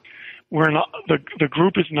the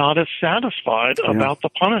group is not as satisfied about the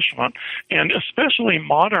punishment, and especially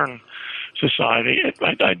modern society.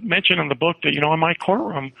 I mentioned in the book that, in my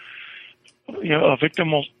courtroom, a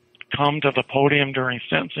victim will come to the podium during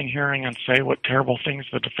sentencing hearing and say what terrible things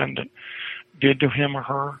the defendant did to him or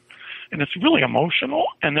her. and it's really emotional.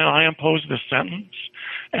 And then I impose this sentence,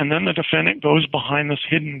 and then the defendant goes behind this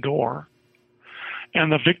hidden door,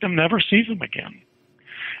 and the victim never sees him again.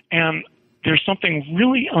 And there's something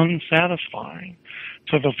really unsatisfying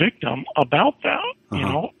to the victim about that. You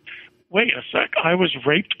know, wait a sec, I was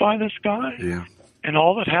raped by this guy, and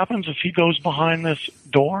all that happens is he goes behind this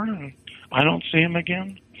door, and I don't see him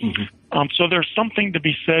again. So there's something to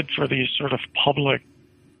be said for these sort of public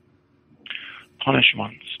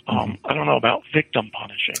punishments. I don't know about victim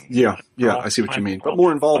punishing. I see what you mean. But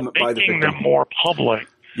more involvement by the victim. Making them more public,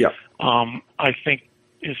 I think,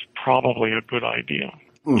 is probably a good idea.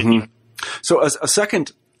 So a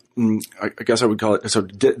second, I guess I would call it, so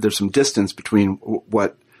there's some distance between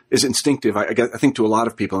what is instinctive, I think to a lot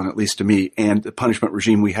of people, and at least to me, and the punishment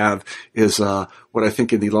regime we have is what I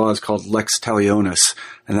think in the law is called lex talionis,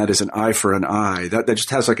 and that is an eye for an eye. That just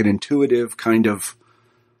has like an intuitive kind of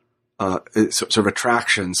sort of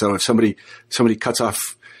attraction. So if somebody cuts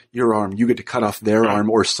off your arm, you get to cut off their arm,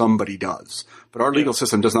 or somebody does. But our legal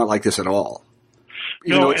system does not like this at all.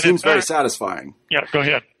 Even though it seems very satisfying. Yeah, go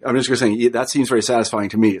ahead. I'm just going to say that seems very satisfying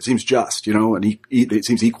to me. It seems just, and it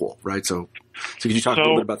seems equal, right? So could you talk a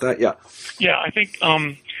little bit about that? Yeah, I think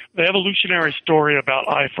the evolutionary story about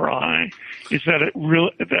eye for eye is that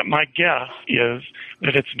that my guess is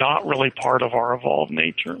that it's not really part of our evolved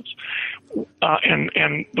natures.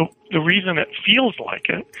 And the reason it feels like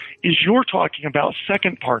it is you're talking about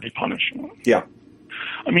second-party punishment. Yeah.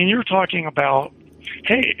 I mean, you're talking about,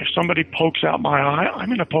 hey, if somebody pokes out my eye, I'm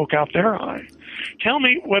going to poke out their eye. Tell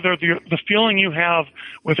me whether the feeling you have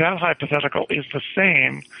with that hypothetical is the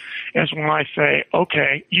same as when I say,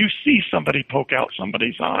 okay, you see somebody poke out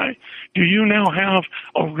somebody's eye. Do you now have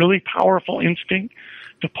a really powerful instinct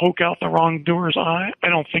to poke out the wrongdoer's eye? I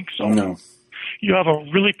don't think so. No. You have a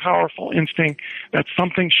really powerful instinct that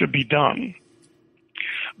something should be done.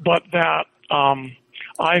 But that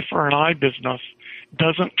eye for an eye business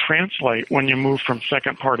doesn't translate when you move from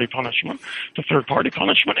second-party punishment to third-party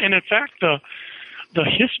punishment. And in fact, the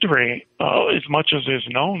history, as much as is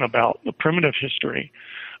known about the primitive history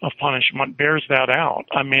of punishment, bears that out.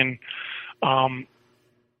 I mean,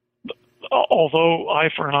 although eye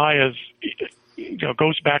for an eye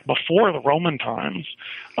goes back before the Roman times,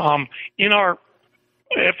 from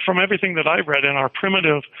everything that I've read, in our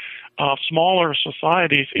primitive, smaller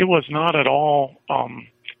societies, it was not at all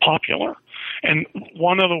popular. And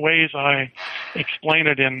one of the ways I explain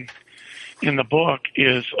it in the book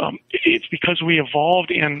is it's because we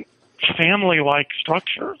evolved in family-like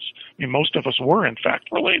structures. I mean, most of us were, in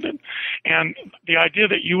fact, related. And the idea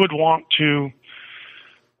that you would want to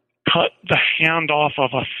cut the hand off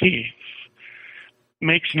of a thief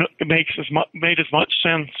made as much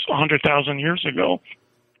sense 100,000 years ago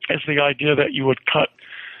as the idea that you would cut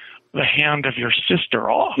the hand of your sister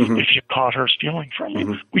off if you caught her stealing from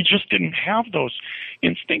you. We just didn't have those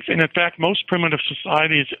instincts. And in fact, most primitive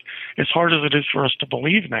societies, as hard as it is for us to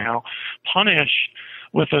believe now, punish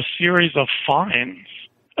with a series of fines.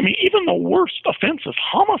 I mean, even the worst offensive,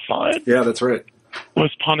 homicide, that's right,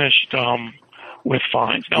 was punished with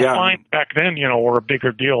fines. Now, fines back then, were a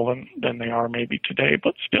bigger deal than they are maybe today,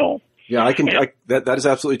 but still. Yeah, that is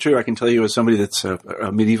absolutely true. I can tell you as somebody that's a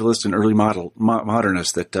medievalist and early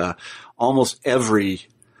modernist that almost every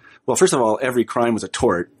crime was a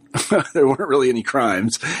tort. There weren't really any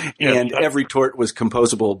crimes. Yes, and every tort was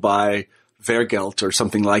composable by Wehrgeld or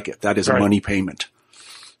something like it. That is a money payment.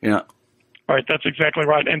 Yeah. Right, that's exactly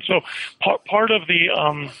right. And so part of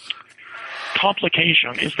the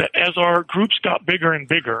complication is that as our groups got bigger and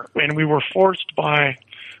bigger, and we were forced by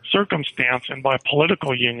circumstance and by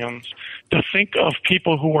political unions to think of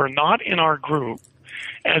people who were not in our group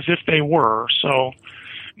as if they were. So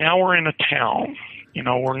now we're in a town.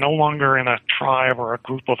 We're no longer in a tribe or a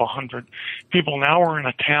group of 100 people. Now we're in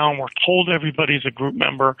a town. We're told everybody's a group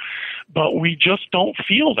member, but we just don't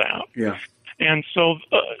feel that. Yeah. And so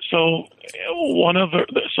one of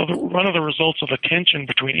the results of the tension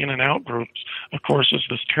between in and out groups, of course, is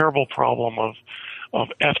this terrible problem of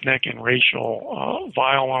ethnic and racial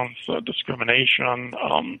violence, discrimination.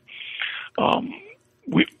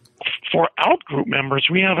 For out-group members,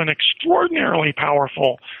 we have an extraordinarily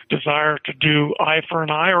powerful desire to do eye for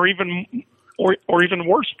an eye, or even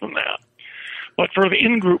worse than that. But for the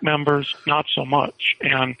in-group members, not so much.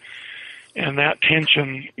 And that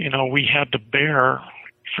tension, we had to bear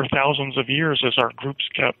for thousands of years as our groups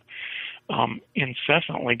kept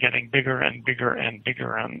incessantly getting bigger and bigger and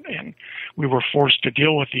bigger, and we were forced to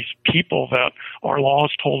deal with these people that our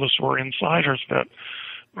laws told us were insiders, that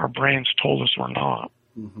our brains told us were not.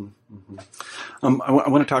 I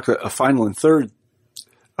want to talk a final and third.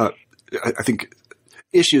 I think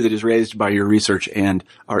issue that is raised by your research and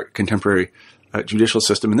our contemporary judicial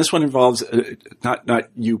system. And this one involves not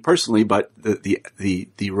you personally, but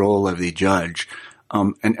the role of the judge.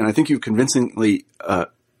 And I think you've convincingly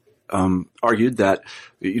argued that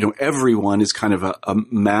everyone is kind of a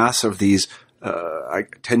mass of these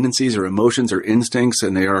tendencies or emotions or instincts,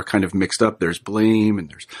 and they are kind of mixed up. There's blame, and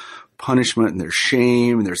there's punishment, and there's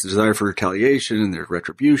shame, and there's desire for retaliation, and there's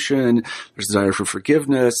retribution, there's desire for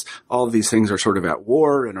forgiveness. All of these things are sort of at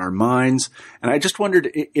war in our minds. And I just wondered,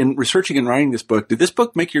 in researching and writing this book, did this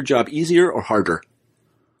book make your job easier or harder?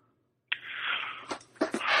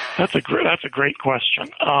 That's a great question.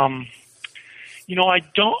 I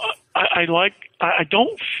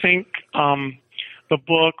don't think the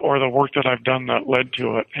book or the work that I've done that led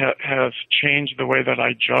to it has changed the way that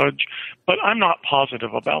I judge, but I'm not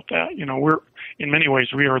positive about that. In many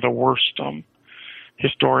ways, we are the worst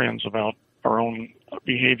historians about our own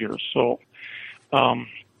behaviors. So, the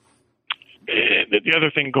other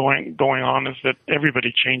thing going on is that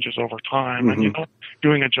everybody changes over time, and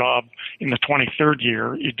doing a job in the 23rd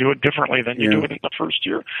year, you do it differently than you do it in the first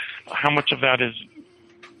year. How much of that is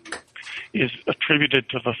attributed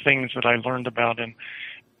to the things that I learned about in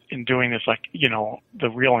doing this? The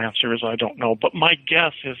real answer is I don't know. But my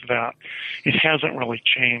guess is that it hasn't really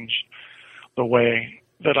changed the way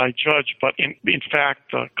that I judge. But in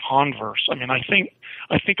fact, the converse. I mean, I think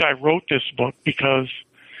I wrote this book because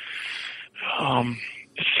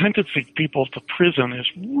sentencing people to prison is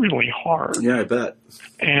really hard. Yeah, I bet.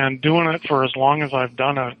 And doing it for as long as I've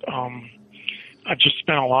done it, I've just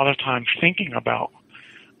spent a lot of time thinking about.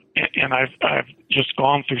 And I've just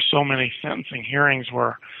gone through so many sentencing hearings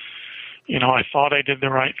where, I thought I did the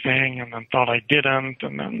right thing, and then thought I didn't,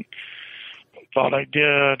 and then thought I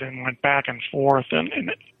did, and went back and forth,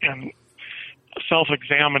 and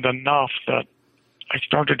self-examined enough that I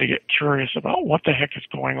started to get curious about what the heck is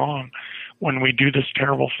going on when we do this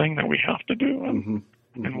terrible thing that we have to do, and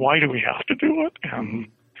why do we have to do it, and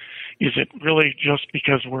is it really just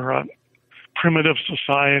because we're a primitive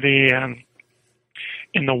society and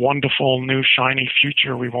in the wonderful new shiny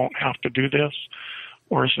future we won't have to do this,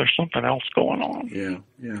 or is there something else going on? Yeah.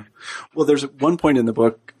 Well, there's one point in the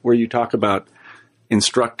book where you talk about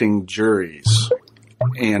instructing juries.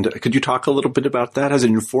 And could you talk a little bit about that? Has it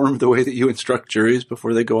informed the way that you instruct juries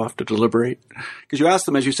before they go off to deliberate? Because you ask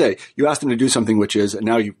them, as you say, you ask them to do something which is, and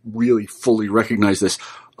now you really fully recognize this,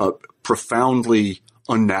 profoundly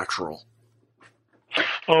unnatural.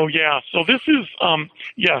 Oh yeah. So this is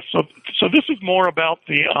So this is more about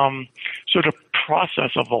the sort of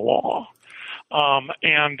process of the law, so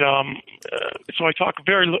I talk a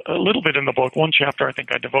little bit in the book. One chapter I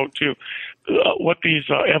think I devote to what these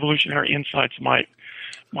evolutionary insights might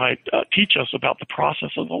teach us about the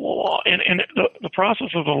process of the law, and the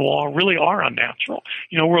process of the law really are unnatural.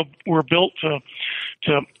 We're built to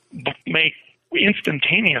make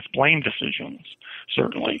instantaneous blame decisions.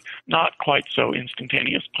 Certainly not quite so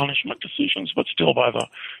instantaneous punishment decisions, but still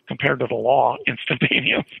compared to the law,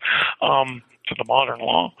 instantaneous to the modern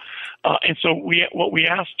law. And so what we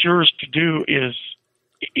ask jurors to do is,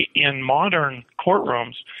 in modern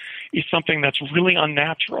courtrooms, is something that's really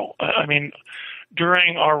unnatural. I mean,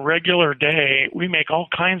 during our regular day, we make all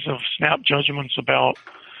kinds of snap judgments about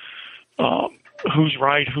who's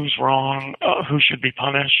right, who's wrong, who should be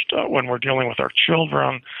punished when we're dealing with our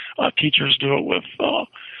children. Teachers do it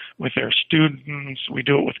with their students. We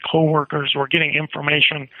do it with coworkers. We're getting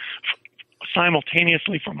information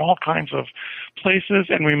simultaneously from all kinds of places,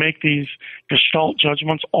 and we make these gestalt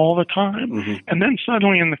judgments all the time. And then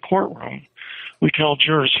suddenly in the courtroom, we tell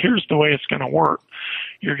jurors, here's the way it's going to work.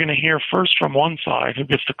 You're going to hear first from one side, who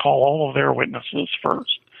gets to call all of their witnesses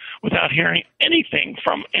first, without hearing anything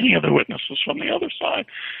from any of the witnesses from the other side.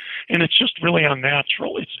 And it's just really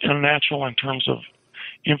unnatural. It's unnatural in terms of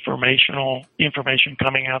information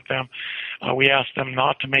coming at them. We ask them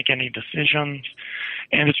not to make any decisions.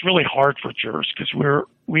 And it's really hard for jurors because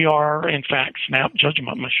we are, in fact, snap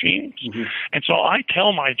judgment machines. And so I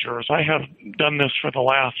tell my jurors, I have done this for the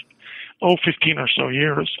last, 15 or so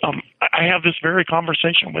years. I have this very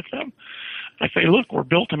conversation with them. I say, look, we're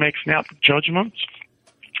built to make snap judgments,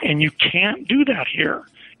 and you can't do that here.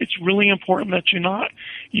 It's really important that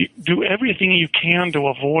you do everything you can to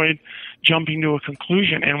avoid jumping to a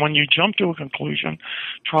conclusion. And when you jump to a conclusion,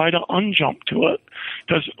 try to unjump to it.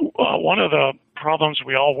 Because one of the problems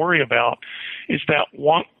we all worry about is that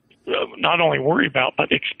not only worry about,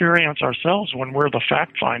 but experience ourselves when we're the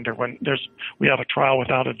fact finder, when we have a trial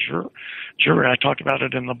without a jury. I talk about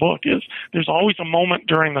it in the book, is there's always a moment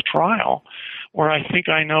during the trial where I think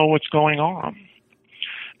I know what's going on.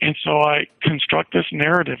 And so I construct this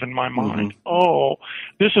narrative in my mind. Oh,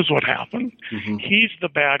 this is what happened. He's the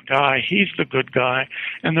bad guy. He's the good guy.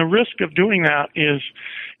 And the risk of doing that is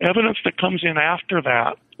evidence that comes in after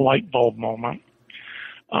that light bulb moment.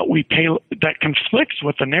 That conflicts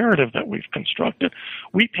with the narrative that we've constructed.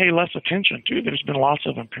 We pay less attention to. There's been lots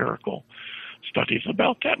of empirical studies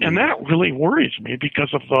about that, and that really worries me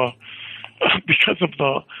because of the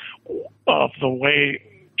way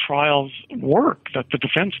trials work, that the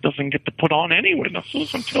defense doesn't get to put on any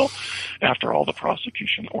witnesses until after all the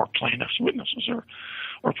prosecution or plaintiff's witnesses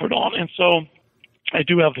are put on. And so I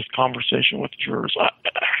do have this conversation with jurors.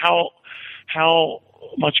 How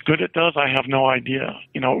much good it does, I have no idea.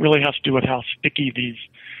 It really has to do with how sticky these,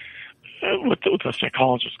 what the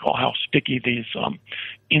psychologists call how sticky these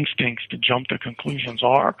instincts to jump to conclusions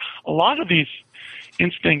are. A lot of these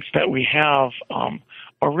instincts that we have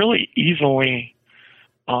are really easily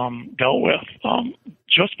dealt with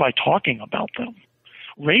just by talking about them.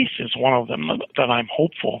 Race is one of them that I'm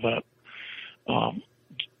hopeful that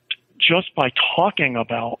just by talking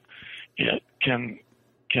about it can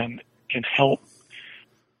help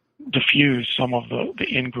diffuse some of the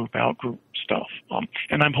in-group, out-group stuff.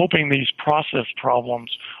 And I'm hoping these process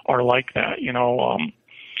problems are like that. You'll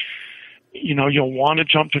want to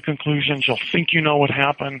jump to conclusions. You'll think you know what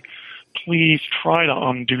happened. Please try to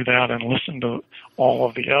undo that and listen to all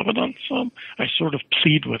of the evidence. I sort of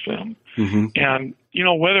plead with them. And,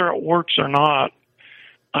 whether it works or not,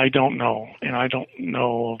 I don't know. And I don't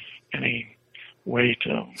know of any way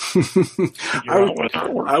to figure out whether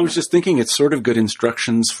it works. I was just thinking it's sort of good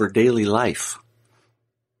instructions for daily life,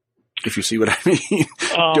 if you see what I mean.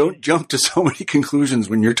 Don't jump to so many conclusions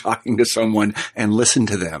when you're talking to someone, and listen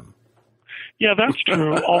to them. Yeah, that's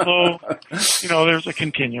true. Although, there's a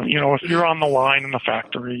continuum. If you're on the line in the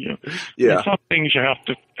factory, some things you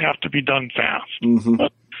have to be done fast,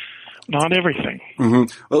 but not everything.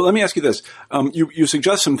 Well, let me ask you this: you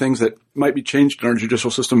suggest some things that might be changed in our judicial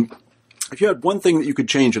system. If you had one thing that you could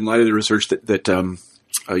change in light of the research that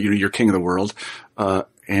you're king of the world,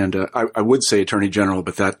 and I would say Attorney General,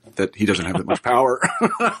 but that he doesn't have that much power.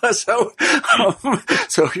 So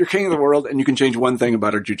you're king of the world, and you can change one thing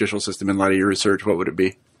about our judicial system in light of your research. What would it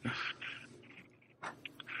be?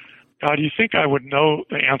 God, you think I would know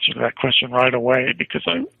the answer to that question right away? Because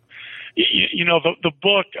the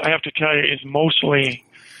book, I have to tell you, is mostly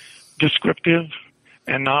descriptive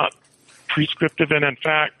and not prescriptive. And in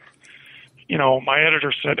fact, my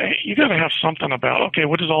editor said, "Hey, you got to have something about, okay,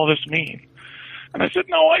 what does all this mean?" And I said,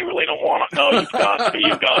 "No, I really don't want to. No,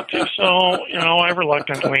 you've got to. So, I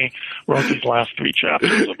reluctantly wrote these last 3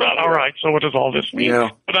 chapters about, all right, so what does all this mean? Yeah.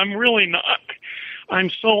 But I'm really not, I'm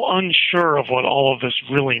so unsure of what all of this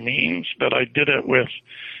really means that I did it with,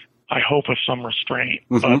 I hope, with some restraint.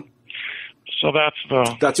 But, so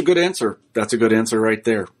that's a good answer. That's a good answer right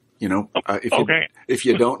there. If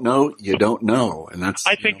you don't know, you don't know. And that's,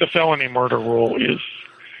 I think the felony murder rule is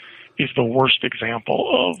the worst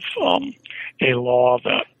example of a law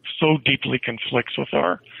that so deeply conflicts with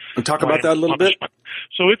our. And talk about that a little bit.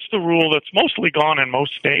 So it's the rule that's mostly gone in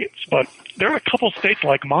most states, but there are a couple states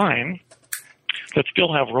like mine that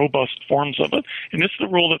still have robust forms of it. And it's the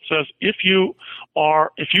rule that says if you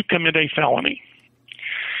commit a felony,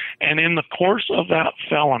 and in the course of that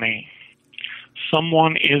felony,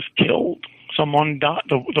 someone is killed, someone died.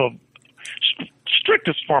 The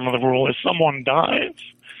strictest form of the rule is someone dies.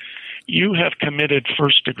 You have committed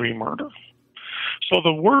first-degree murder. So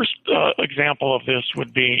the worst example of this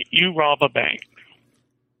would be you rob a bank,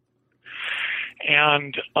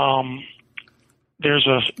 and there's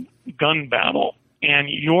a gun battle, and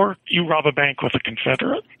you rob a bank with a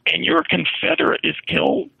Confederate, and your Confederate is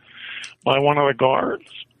killed by one of the guards.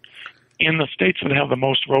 In the states that have the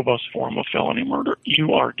most robust form of felony murder,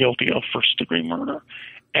 you are guilty of first-degree murder,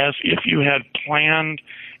 as if you had planned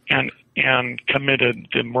and committed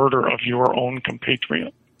the murder of your own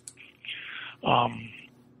compatriot.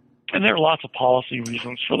 And there are lots of policy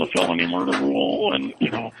reasons for the felony murder rule, and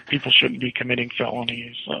people shouldn't be committing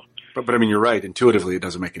felonies. But I mean, you're right. Intuitively, it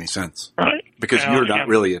doesn't make any sense, right? Because you're not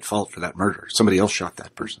really at fault for that murder. Somebody else shot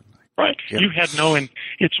that person, right? Yeah. You had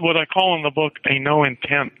it's what I call in the book a no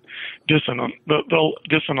intent dissonance. The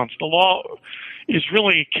dissonance. The law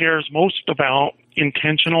really cares most about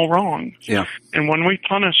intentional wrongs. Yeah. And when we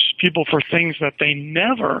punish people for things that they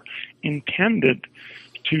never intended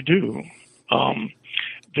to do,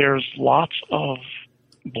 there's lots of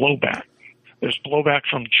blowback. There's blowback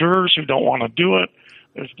from jurors who don't want to do it.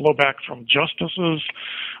 There's blowback from justices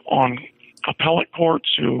on appellate courts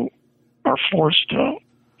who are forced to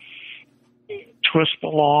twist the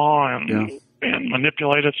law and and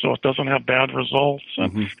manipulate it so it doesn't have bad results.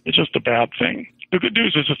 And it's just a bad thing. The good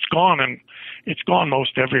news is it's gone, and it's gone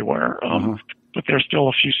most everywhere. But there's still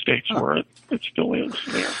a few states where it still is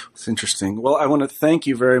there. It's interesting. Well, I want to thank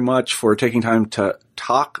you very much for taking time to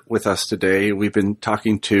talk with us today. We've been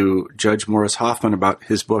talking to Judge Morris Hoffman about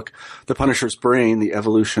his book, The Punisher's Brain, The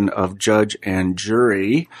Evolution of Judge and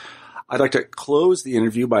Jury. I'd like to close the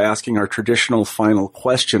interview by asking our traditional final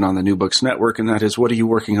question on the New Books Network, and that is, what are you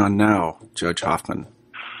working on now, Judge Hoffman?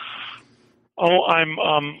 Oh,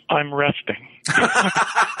 I'm resting.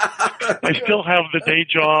 I still have the day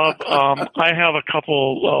job. I have a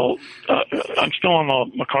couple. I'm still on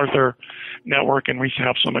the MacArthur Network, and we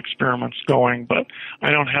have some experiments going, but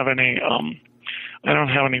I don't have any. I don't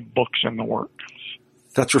have any books in the works.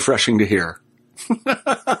 That's refreshing to hear.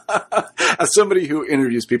 As somebody who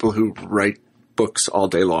interviews people who write books all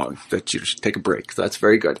day long, that you should take a break. That's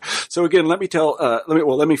very good. So again, let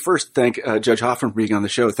me first thank Judge Hoffman for being on the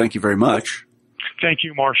show. Thank you very much. Thank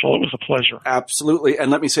you, Marshall. It was a pleasure. Absolutely.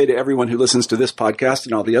 And let me say to everyone who listens to this podcast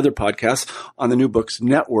and all the other podcasts on the New Books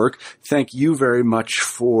Network, thank you very much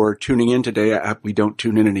for tuning in today. We don't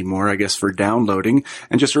tune in anymore, I guess, for downloading.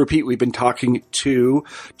 And just to repeat, we've been talking to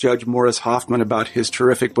Judge Morris Hoffman about his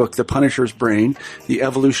terrific book, The Punisher's Brain, The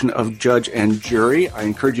Evolution of Judge and Jury. I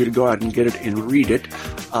encourage you to go out and get it and read it.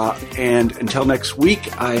 And until next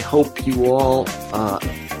week, I hope you all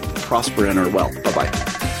prosper and are well.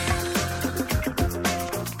 Bye-bye.